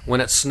Liars.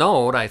 when it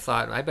snowed, I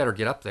thought I better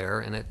get up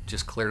there, and it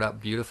just cleared up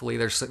beautifully.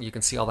 You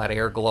can see all that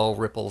air glow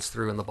ripples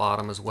through in the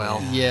bottom as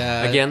well.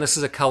 Yeah. Again, this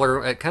is a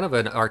color, kind of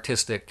an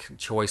artistic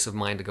choice of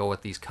mine to go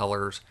with these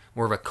colors.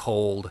 More of a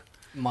cold,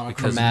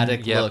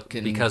 monochromatic yep, look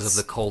and because of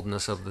the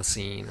coldness of the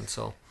scene, and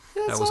so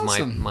That's that was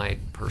awesome. my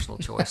personal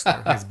choice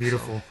there. That's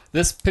beautiful.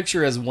 This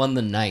picture has won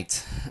the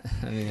night.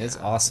 I mean, it's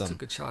awesome. It's a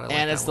good shot. I like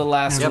and that it's the one.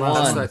 last Yep, one.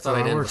 That's what I thought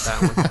I'd end with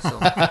that one.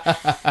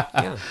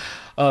 So, yeah.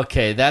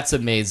 Okay, that's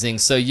amazing.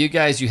 So you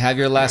guys, you have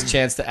your last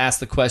chance to ask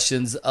the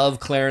questions of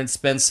Clarence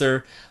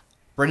Spencer.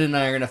 Brendan and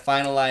I are going to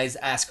finalize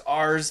Ask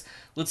Ours.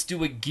 Let's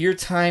do a gear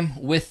time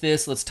with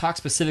this. Let's talk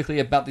specifically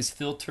about these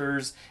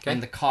filters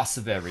and the cost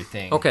of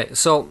everything. Okay,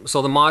 so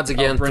the mods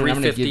again, Brendan, I'm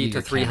gonna give 350 you to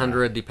your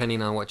 300,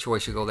 depending on what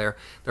choice you go there.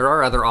 There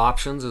are other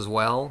options as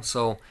well.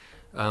 So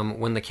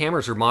when the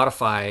cameras are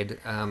modified,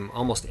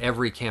 almost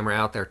every camera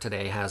out there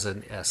today has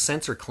a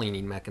sensor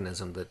cleaning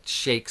mechanism that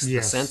shakes the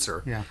Yes,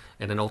 sensor yeah.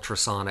 at an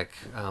ultrasonic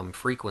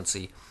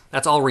frequency.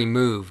 That's all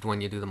removed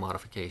when you do the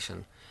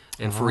modification.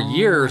 And for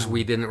years,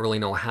 we didn't really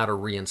know how to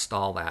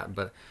reinstall that.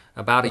 But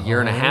about a year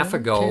and a half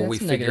ago, okay, we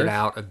that's figured negative.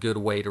 out a good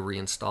way to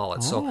reinstall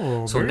it.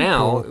 Oh, So very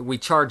now cool. we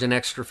charge an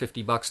extra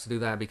 $50 to do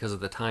that because of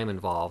the time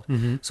involved.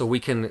 So we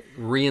can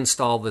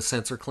reinstall the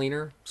sensor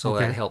cleaner, so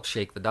Okay. that helps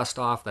shake the dust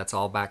off. That's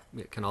all back.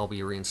 It can all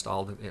be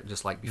reinstalled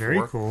just like before.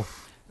 Very cool.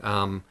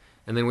 And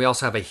then we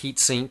also have a heat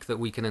sink that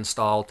we can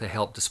install to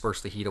help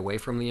disperse the heat away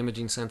from the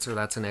imaging sensor.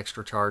 That's an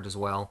extra charge as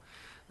well.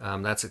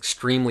 That's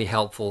extremely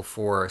helpful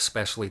for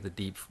especially the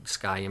deep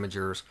sky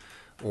imagers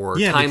or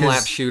Yeah, time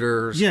lapse because-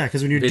 shooters. Yeah,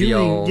 because when you're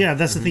video. doing,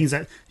 that's the thing is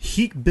that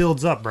heat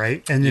builds up,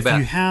 right? And if bet, you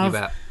you have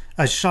bet.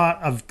 a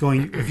shot of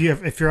going,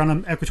 if you're on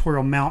an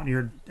equatorial mount and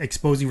you're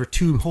exposing for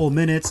 2 whole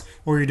minutes,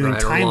 or you're doing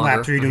Right, or time lapse,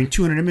 longer. or you're doing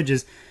 200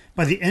 images,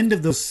 by the end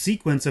of those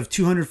sequence of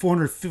 200,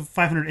 400,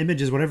 500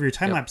 images, whatever your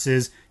time lapse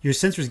is, your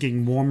sensor is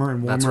getting warmer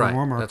and warmer That's and right,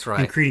 warmer, that's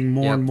right. and creating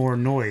more Yep. and more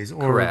noise,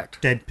 or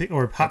Correct.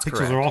 or hot That's pixels,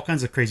 correct. or all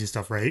kinds of crazy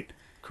stuff, right?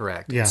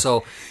 Correct. Yeah.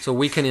 So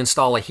we can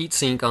install a heat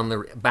sink on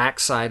the back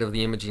side of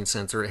the imaging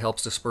sensor. It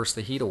helps disperse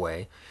the heat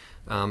away.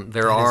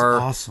 There are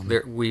awesome.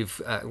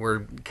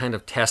 we're kind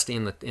of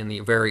testing in the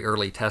very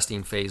early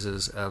testing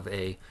phases of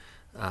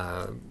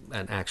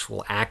an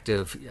actual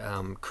active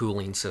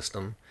cooling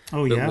system.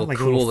 Oh, that yeah? will Like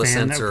a cool little the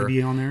fan that sensor. could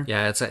be on there?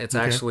 Yeah, it's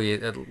actually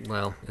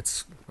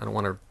it's I don't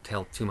want to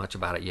tell too much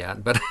about it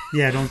yet, but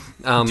Yeah, don't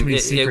too many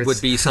it secrets. would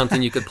be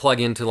something you could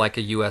plug into like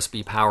a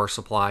USB power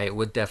supply. It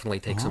would definitely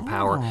take some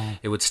power. Oh.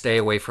 It would stay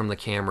away from the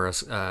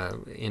camera's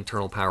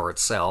internal power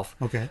itself.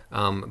 Okay.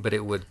 But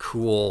it would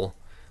cool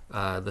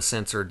the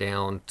sensor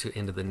down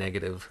into the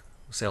negative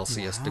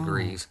Celsius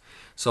degrees.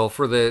 So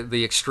for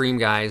the extreme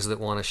guys that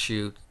want to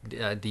shoot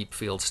deep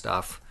field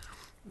stuff,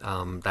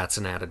 that's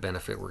an added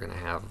benefit we're going to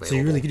have available. So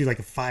you really could do like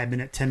a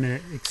 5-minute,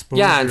 10-minute exposure.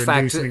 Yeah, in and do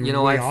fact, something you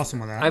know, really I've awesome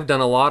with that. I've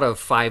done a lot of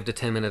 5 to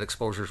 10 minute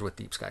exposures with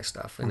deep sky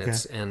stuff, and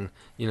Okay.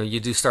 you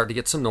do start to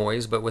get some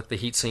noise, but with the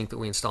heat sink that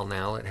we install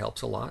now, it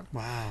helps a lot.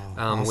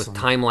 Wow. With awesome.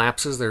 time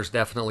lapses, there's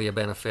definitely a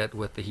benefit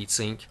with the heat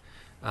sink.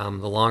 The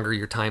longer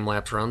your time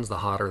lapse runs, the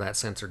hotter that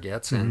sensor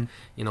gets, and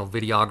Mm-hmm.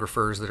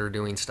 videographers that are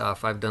doing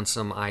stuff. I've done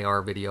some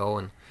IR video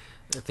and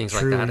things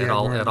True, like that.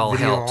 yeah, it all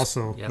video helps.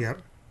 Also, Yep.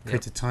 yep.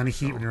 Creates a ton of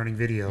heat when you're running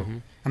video. Mm-hmm.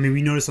 I mean,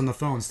 we notice on the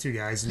phones too,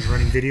 guys. And you're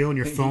running video, and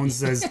your phone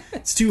says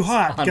it's too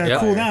hot. You gotta Yep.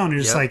 cool down. And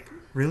you're just Yep. like,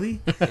 really?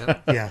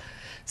 Yep. Yeah.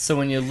 So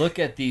when you look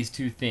at these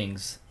two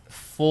things,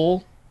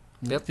 full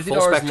Yep, $50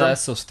 full spectrum.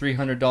 less, so it's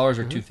 $300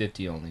 or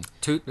 $250 only.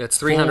 That's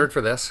 $300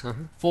 for this.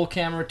 Full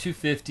camera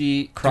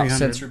 $250, crop 300.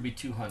 sensor would be It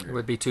 $200.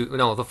 would be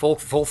the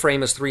full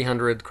frame is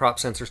 $300, crop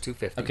sensor's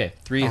 $250. Okay,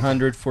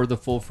 $300 for the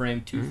full frame,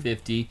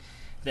 $250.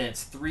 Then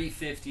it's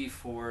 $350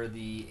 for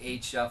the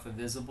H alpha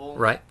visible.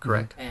 Right,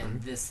 correct.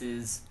 And this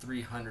is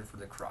 $300 for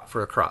the crop.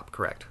 For a crop,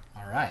 correct.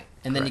 All right,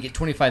 and then you get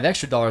 $25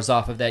 extra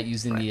off of that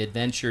using the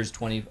Adventure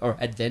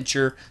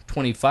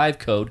 25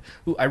 code.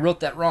 Ooh, I wrote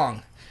that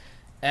wrong.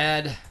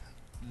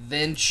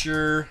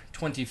 Adventure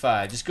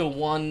 25. Just go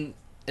one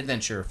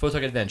adventure,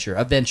 Photog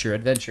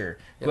adventure.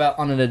 Go out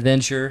on an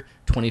adventure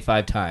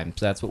 25 times.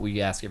 That's what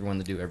we ask everyone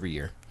to do every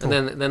year. And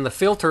then the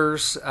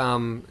filters,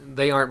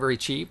 they aren't very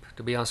cheap.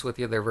 To be honest with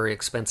you, they're very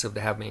expensive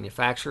to have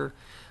manufactured.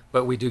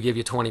 But we do give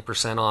you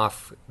 20%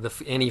 off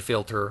any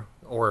filter,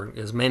 or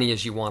as many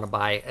as you want to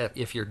buy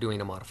if you're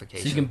doing a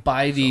modification. So you can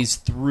buy these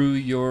through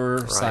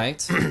your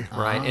site.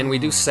 Right, and we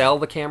do sell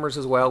the cameras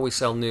as well. We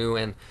sell new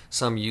and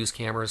some used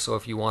cameras. So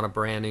if you want a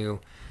brand new,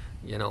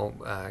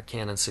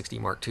 Canon 60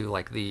 Mark II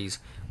like these,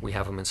 we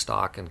have them in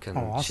stock and can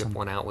awesome. ship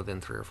one out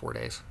within 3 or 4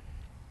 days.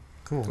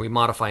 Cool. We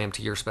modify them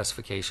to your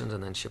specifications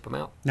and then ship them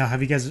out. Now,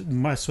 have you guys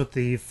messed with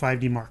the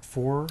 5D Mark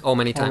IV? Oh,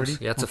 many times.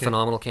 already? Yeah, it's a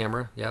phenomenal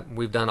camera. Yep,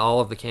 we've done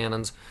all of the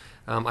Canons.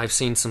 I've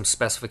seen some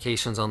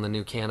specifications on the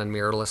new Canon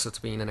mirrorless that's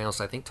being announced,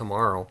 I think,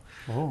 tomorrow.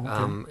 Oh,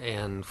 okay.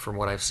 And from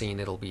what I've seen,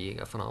 it'll be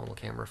a phenomenal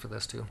camera for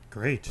this, too.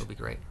 Great. It'll be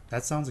great.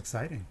 That sounds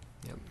exciting.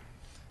 Yep.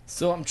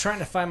 So I'm trying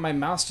to find my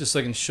mouse just so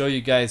I can show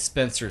you guys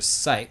Spencer's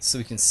site so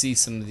we can see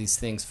some of these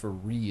things for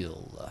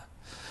real.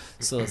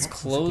 So let's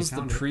close the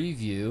found it.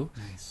 preview,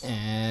 Nice.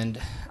 and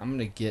I'm going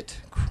to get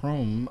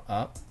Chrome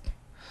up.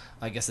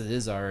 I guess it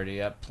is already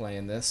up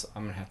playing this.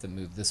 I'm going to have to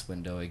move this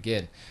window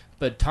again.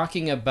 But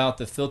talking about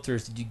the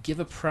filters, did you give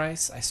a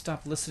price? I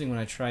stopped listening when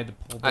I tried to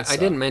pull this I up.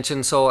 didn't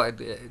mention, so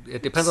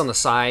it depends on the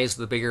size.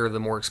 The bigger,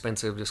 the more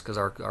expensive, just because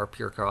our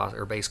pure cost,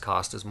 or base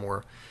cost is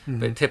more.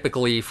 But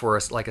typically for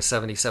like a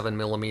 77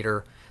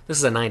 millimeter, this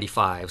is a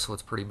 95, so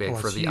it's pretty big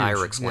for it's the huge.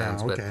 IRIX Yeah,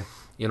 lens. okay.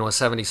 But a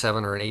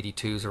 77 or an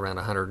 82 is around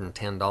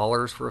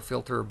 $110 for a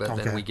filter, but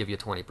Okay. then we give you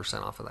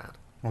 20% off of that.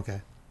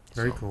 Okay.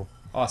 Very cool.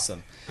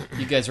 Awesome.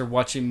 You guys are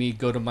watching me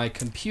go to my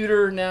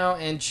computer now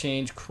and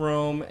change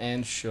Chrome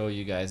and show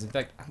you guys. In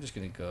fact, I'm just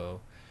going to go...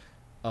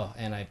 Oh,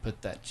 and I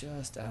put that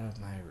just out of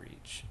my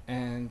reach.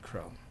 And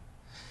Chrome.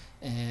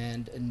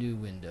 And a new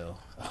window.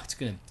 Oh, it's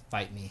going to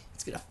fight me.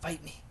 It's going to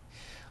fight me.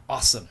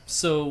 Awesome.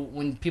 So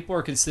when people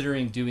are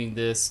considering doing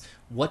this,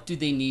 what do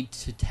they need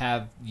to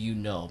have I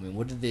mean,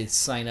 what do they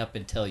sign up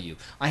and tell you?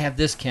 I have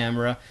this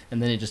camera,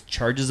 and then it just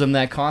charges them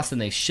that cost, and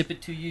they ship it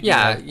to you? Do you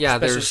Yeah, have yeah,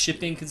 Special there's-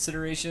 shipping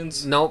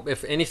considerations? Nope.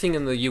 If anything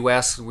in the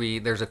U.S.,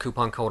 there's a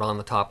coupon code on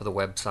the top of the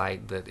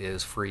website that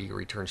is free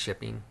return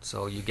shipping.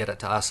 So you get it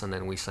to us, and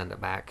then we send it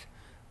back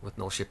with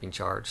no shipping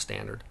charge,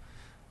 standard.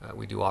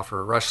 We do offer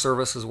a rush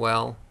service as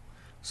well.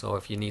 So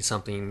if you need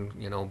something,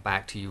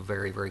 back to you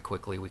very, very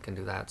quickly, we can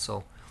do that.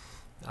 So,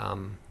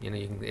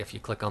 if you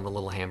click on the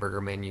little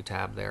hamburger menu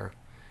tab there.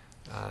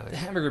 The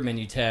hamburger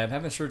menu tab.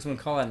 Haven't heard someone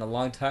call that in a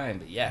long time,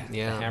 but yeah, the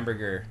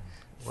hamburger.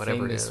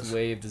 Whatever it famous is.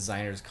 way of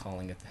designers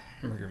calling it the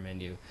hamburger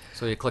menu.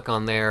 So you click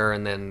on there,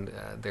 and then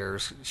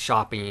there's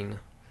shopping.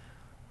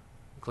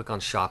 Click on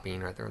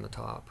shopping right there in the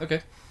top.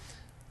 Okay.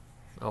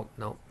 Oh,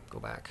 no, go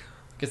back.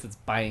 I guess it's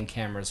buying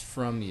cameras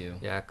from you.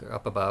 Yeah,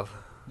 up above.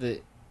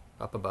 The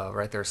Up above,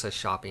 right there it says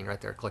shopping. Right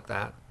there, click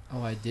that.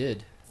 Oh, I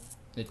did.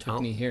 It took Oh.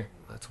 me here.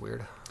 That's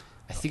weird.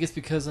 I think it's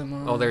because I'm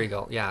on. Oh, there you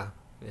go. Yeah,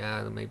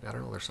 maybe I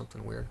don't know. There's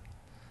something weird.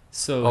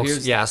 So Oh,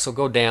 here's so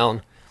go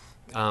down.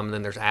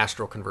 Then there's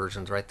Astro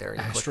conversions right there.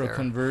 You click Astro there.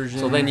 conversion.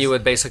 So then you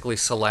would basically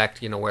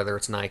select, whether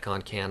it's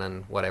Nikon,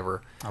 Canon,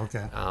 whatever,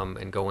 Okay.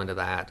 and go into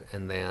that.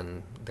 And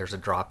then there's a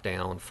drop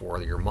down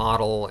for your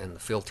model and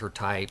the filter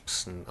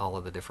types and all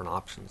of the different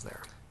options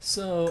there.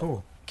 So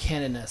Cool.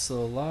 Canon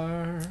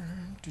SLR.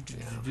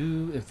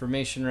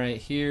 Information right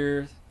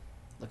here.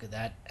 Look at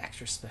that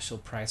extra special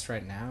price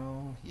right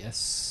now.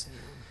 Yes.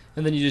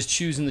 And then you just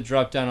choose in the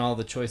drop down all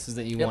the choices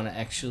that you Yep. want to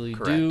actually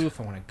Correct. do. If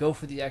I want to go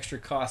for the extra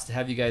cost to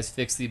have you guys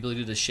fix the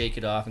ability to shake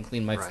it off and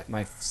clean my Right.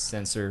 my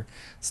sensor,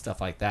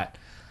 stuff like that.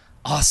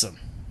 Awesome.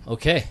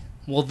 Okay.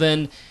 Well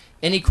then,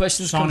 any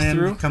questions Sean come M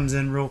through? comes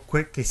in real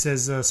quick. He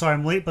says, "Sorry,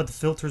 I'm late, but the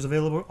filters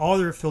available. All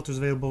their filters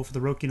available for the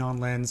Rokinon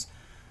lens."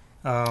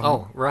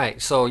 Oh, right.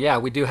 So yeah,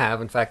 we do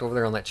have. In fact, over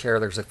there on that chair,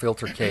 there's a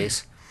filter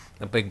case,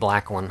 a big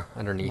black one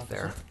underneath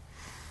there.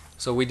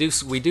 So we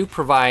do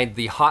provide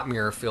the hot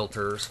mirror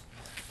filters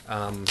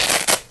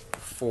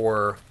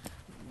for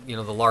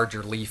the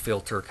larger Lee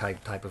filter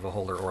type of a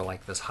holder, or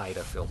like this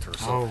Haida filter.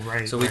 So, Oh,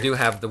 right, So we right. do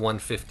have the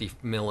 150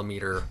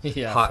 millimeter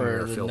Yeah, hot for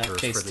mirror the filters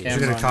nutcase for these. It's camera.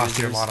 going to cost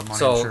you a users. lot of money, I'm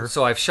So, sure.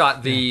 so I've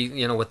shot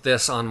with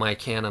this on my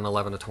Canon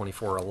 11 to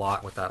 24 a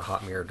lot with that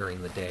hot mirror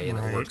during the day, and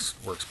Right. it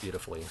works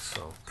beautifully.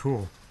 So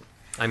Cool.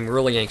 I'm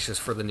really anxious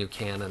for the new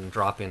Canon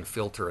drop-in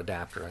filter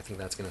adapter. I think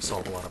that's going to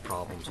solve a lot of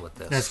problems with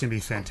this. That's going to be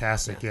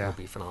fantastic. Yeah. It'll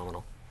be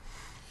phenomenal.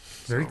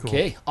 Very cool.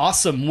 Okay,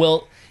 awesome.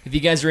 Well, if you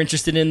guys are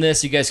interested in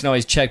this, you guys can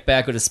always check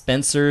back. Go to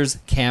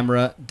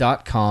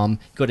spencerscamera.com.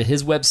 Go to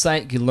his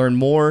website. You can learn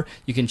more.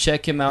 You can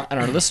check him out on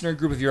our listener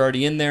group if you're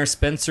already in there.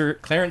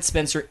 Clarence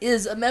Spencer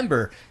is a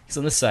member. He's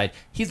on this side.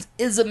 He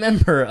is a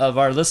member of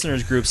our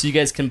listeners group, so you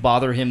guys can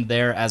bother him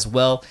there as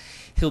well.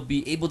 He'll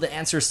be able to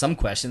answer some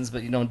questions,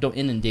 but don't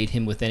inundate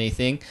him with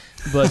anything.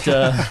 But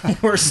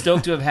we're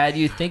stoked to have had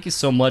you. Thank you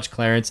so much,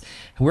 Clarence.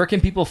 Where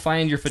can people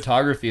find your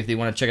photography if they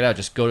want to check it out?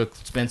 Just go to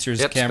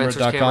spencerscamera.com.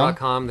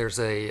 spencerscamera.com. There's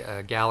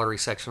a gallery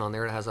section on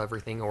there that has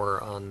everything,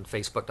 or on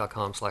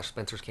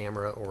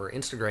facebook.com/spencerscamera, or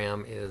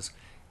Instagram is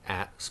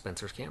at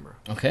Spencer's Camera.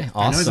 Okay, awesome.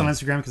 I know he's on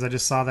Instagram because I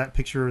just saw that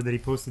picture that he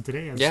posted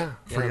today. It was pretty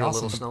the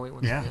awesome. little snowy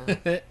one. Yeah.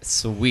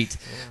 Sweet.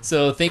 Yeah.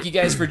 So thank you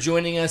guys for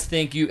joining us.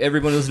 Thank you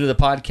everyone listening to the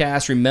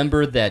podcast.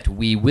 Remember that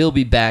we will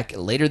be back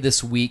later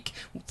this week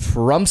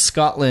from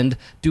Scotland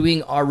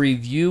doing our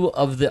review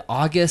of the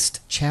August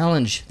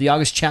challenge. The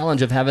August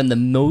challenge of having the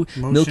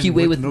Milky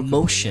Way with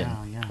motion.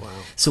 Yeah. Wow.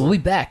 So we'll be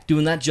back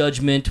doing that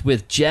judgment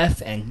with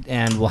Jeff,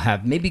 and we'll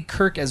have maybe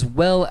Kirk as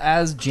well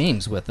as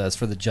James with us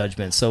for the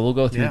judgment. So we'll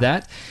go through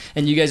that,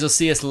 and you guys will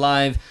see us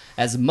live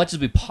as much as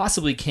we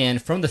possibly can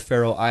from the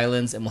Faroe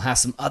Islands, and we'll have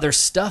some other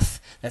stuff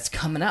that's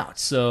coming out.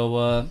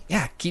 So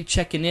keep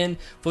checking in.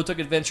 Photog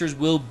Adventures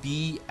will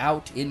be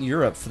out in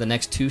Europe for the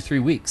next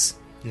 2-3 weeks.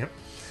 Yep.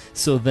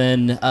 So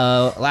then,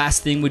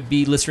 last thing would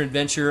be Listener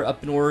Adventure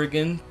up in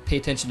Oregon. Pay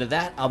attention to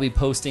that. I'll be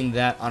posting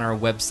that on our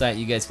website.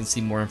 You guys can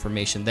see more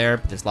information there,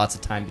 but there's lots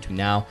of time between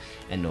now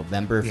and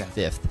November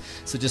 5th.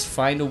 So just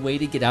find a way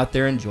to get out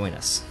there and join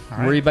us.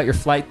 Worry about your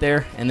flight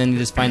there, and then you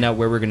just find out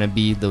where we're going to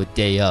be the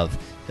day of,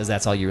 because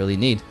that's all you really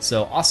need.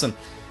 So awesome.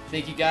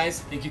 Thank you, guys.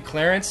 Thank you,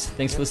 Clarence.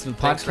 Thanks for listening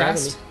to the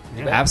podcast.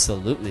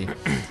 Absolutely.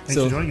 Thanks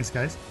for joining us,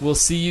 guys. We'll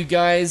see you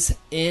guys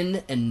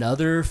in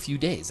another few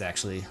days,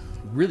 actually.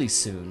 Really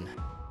soon.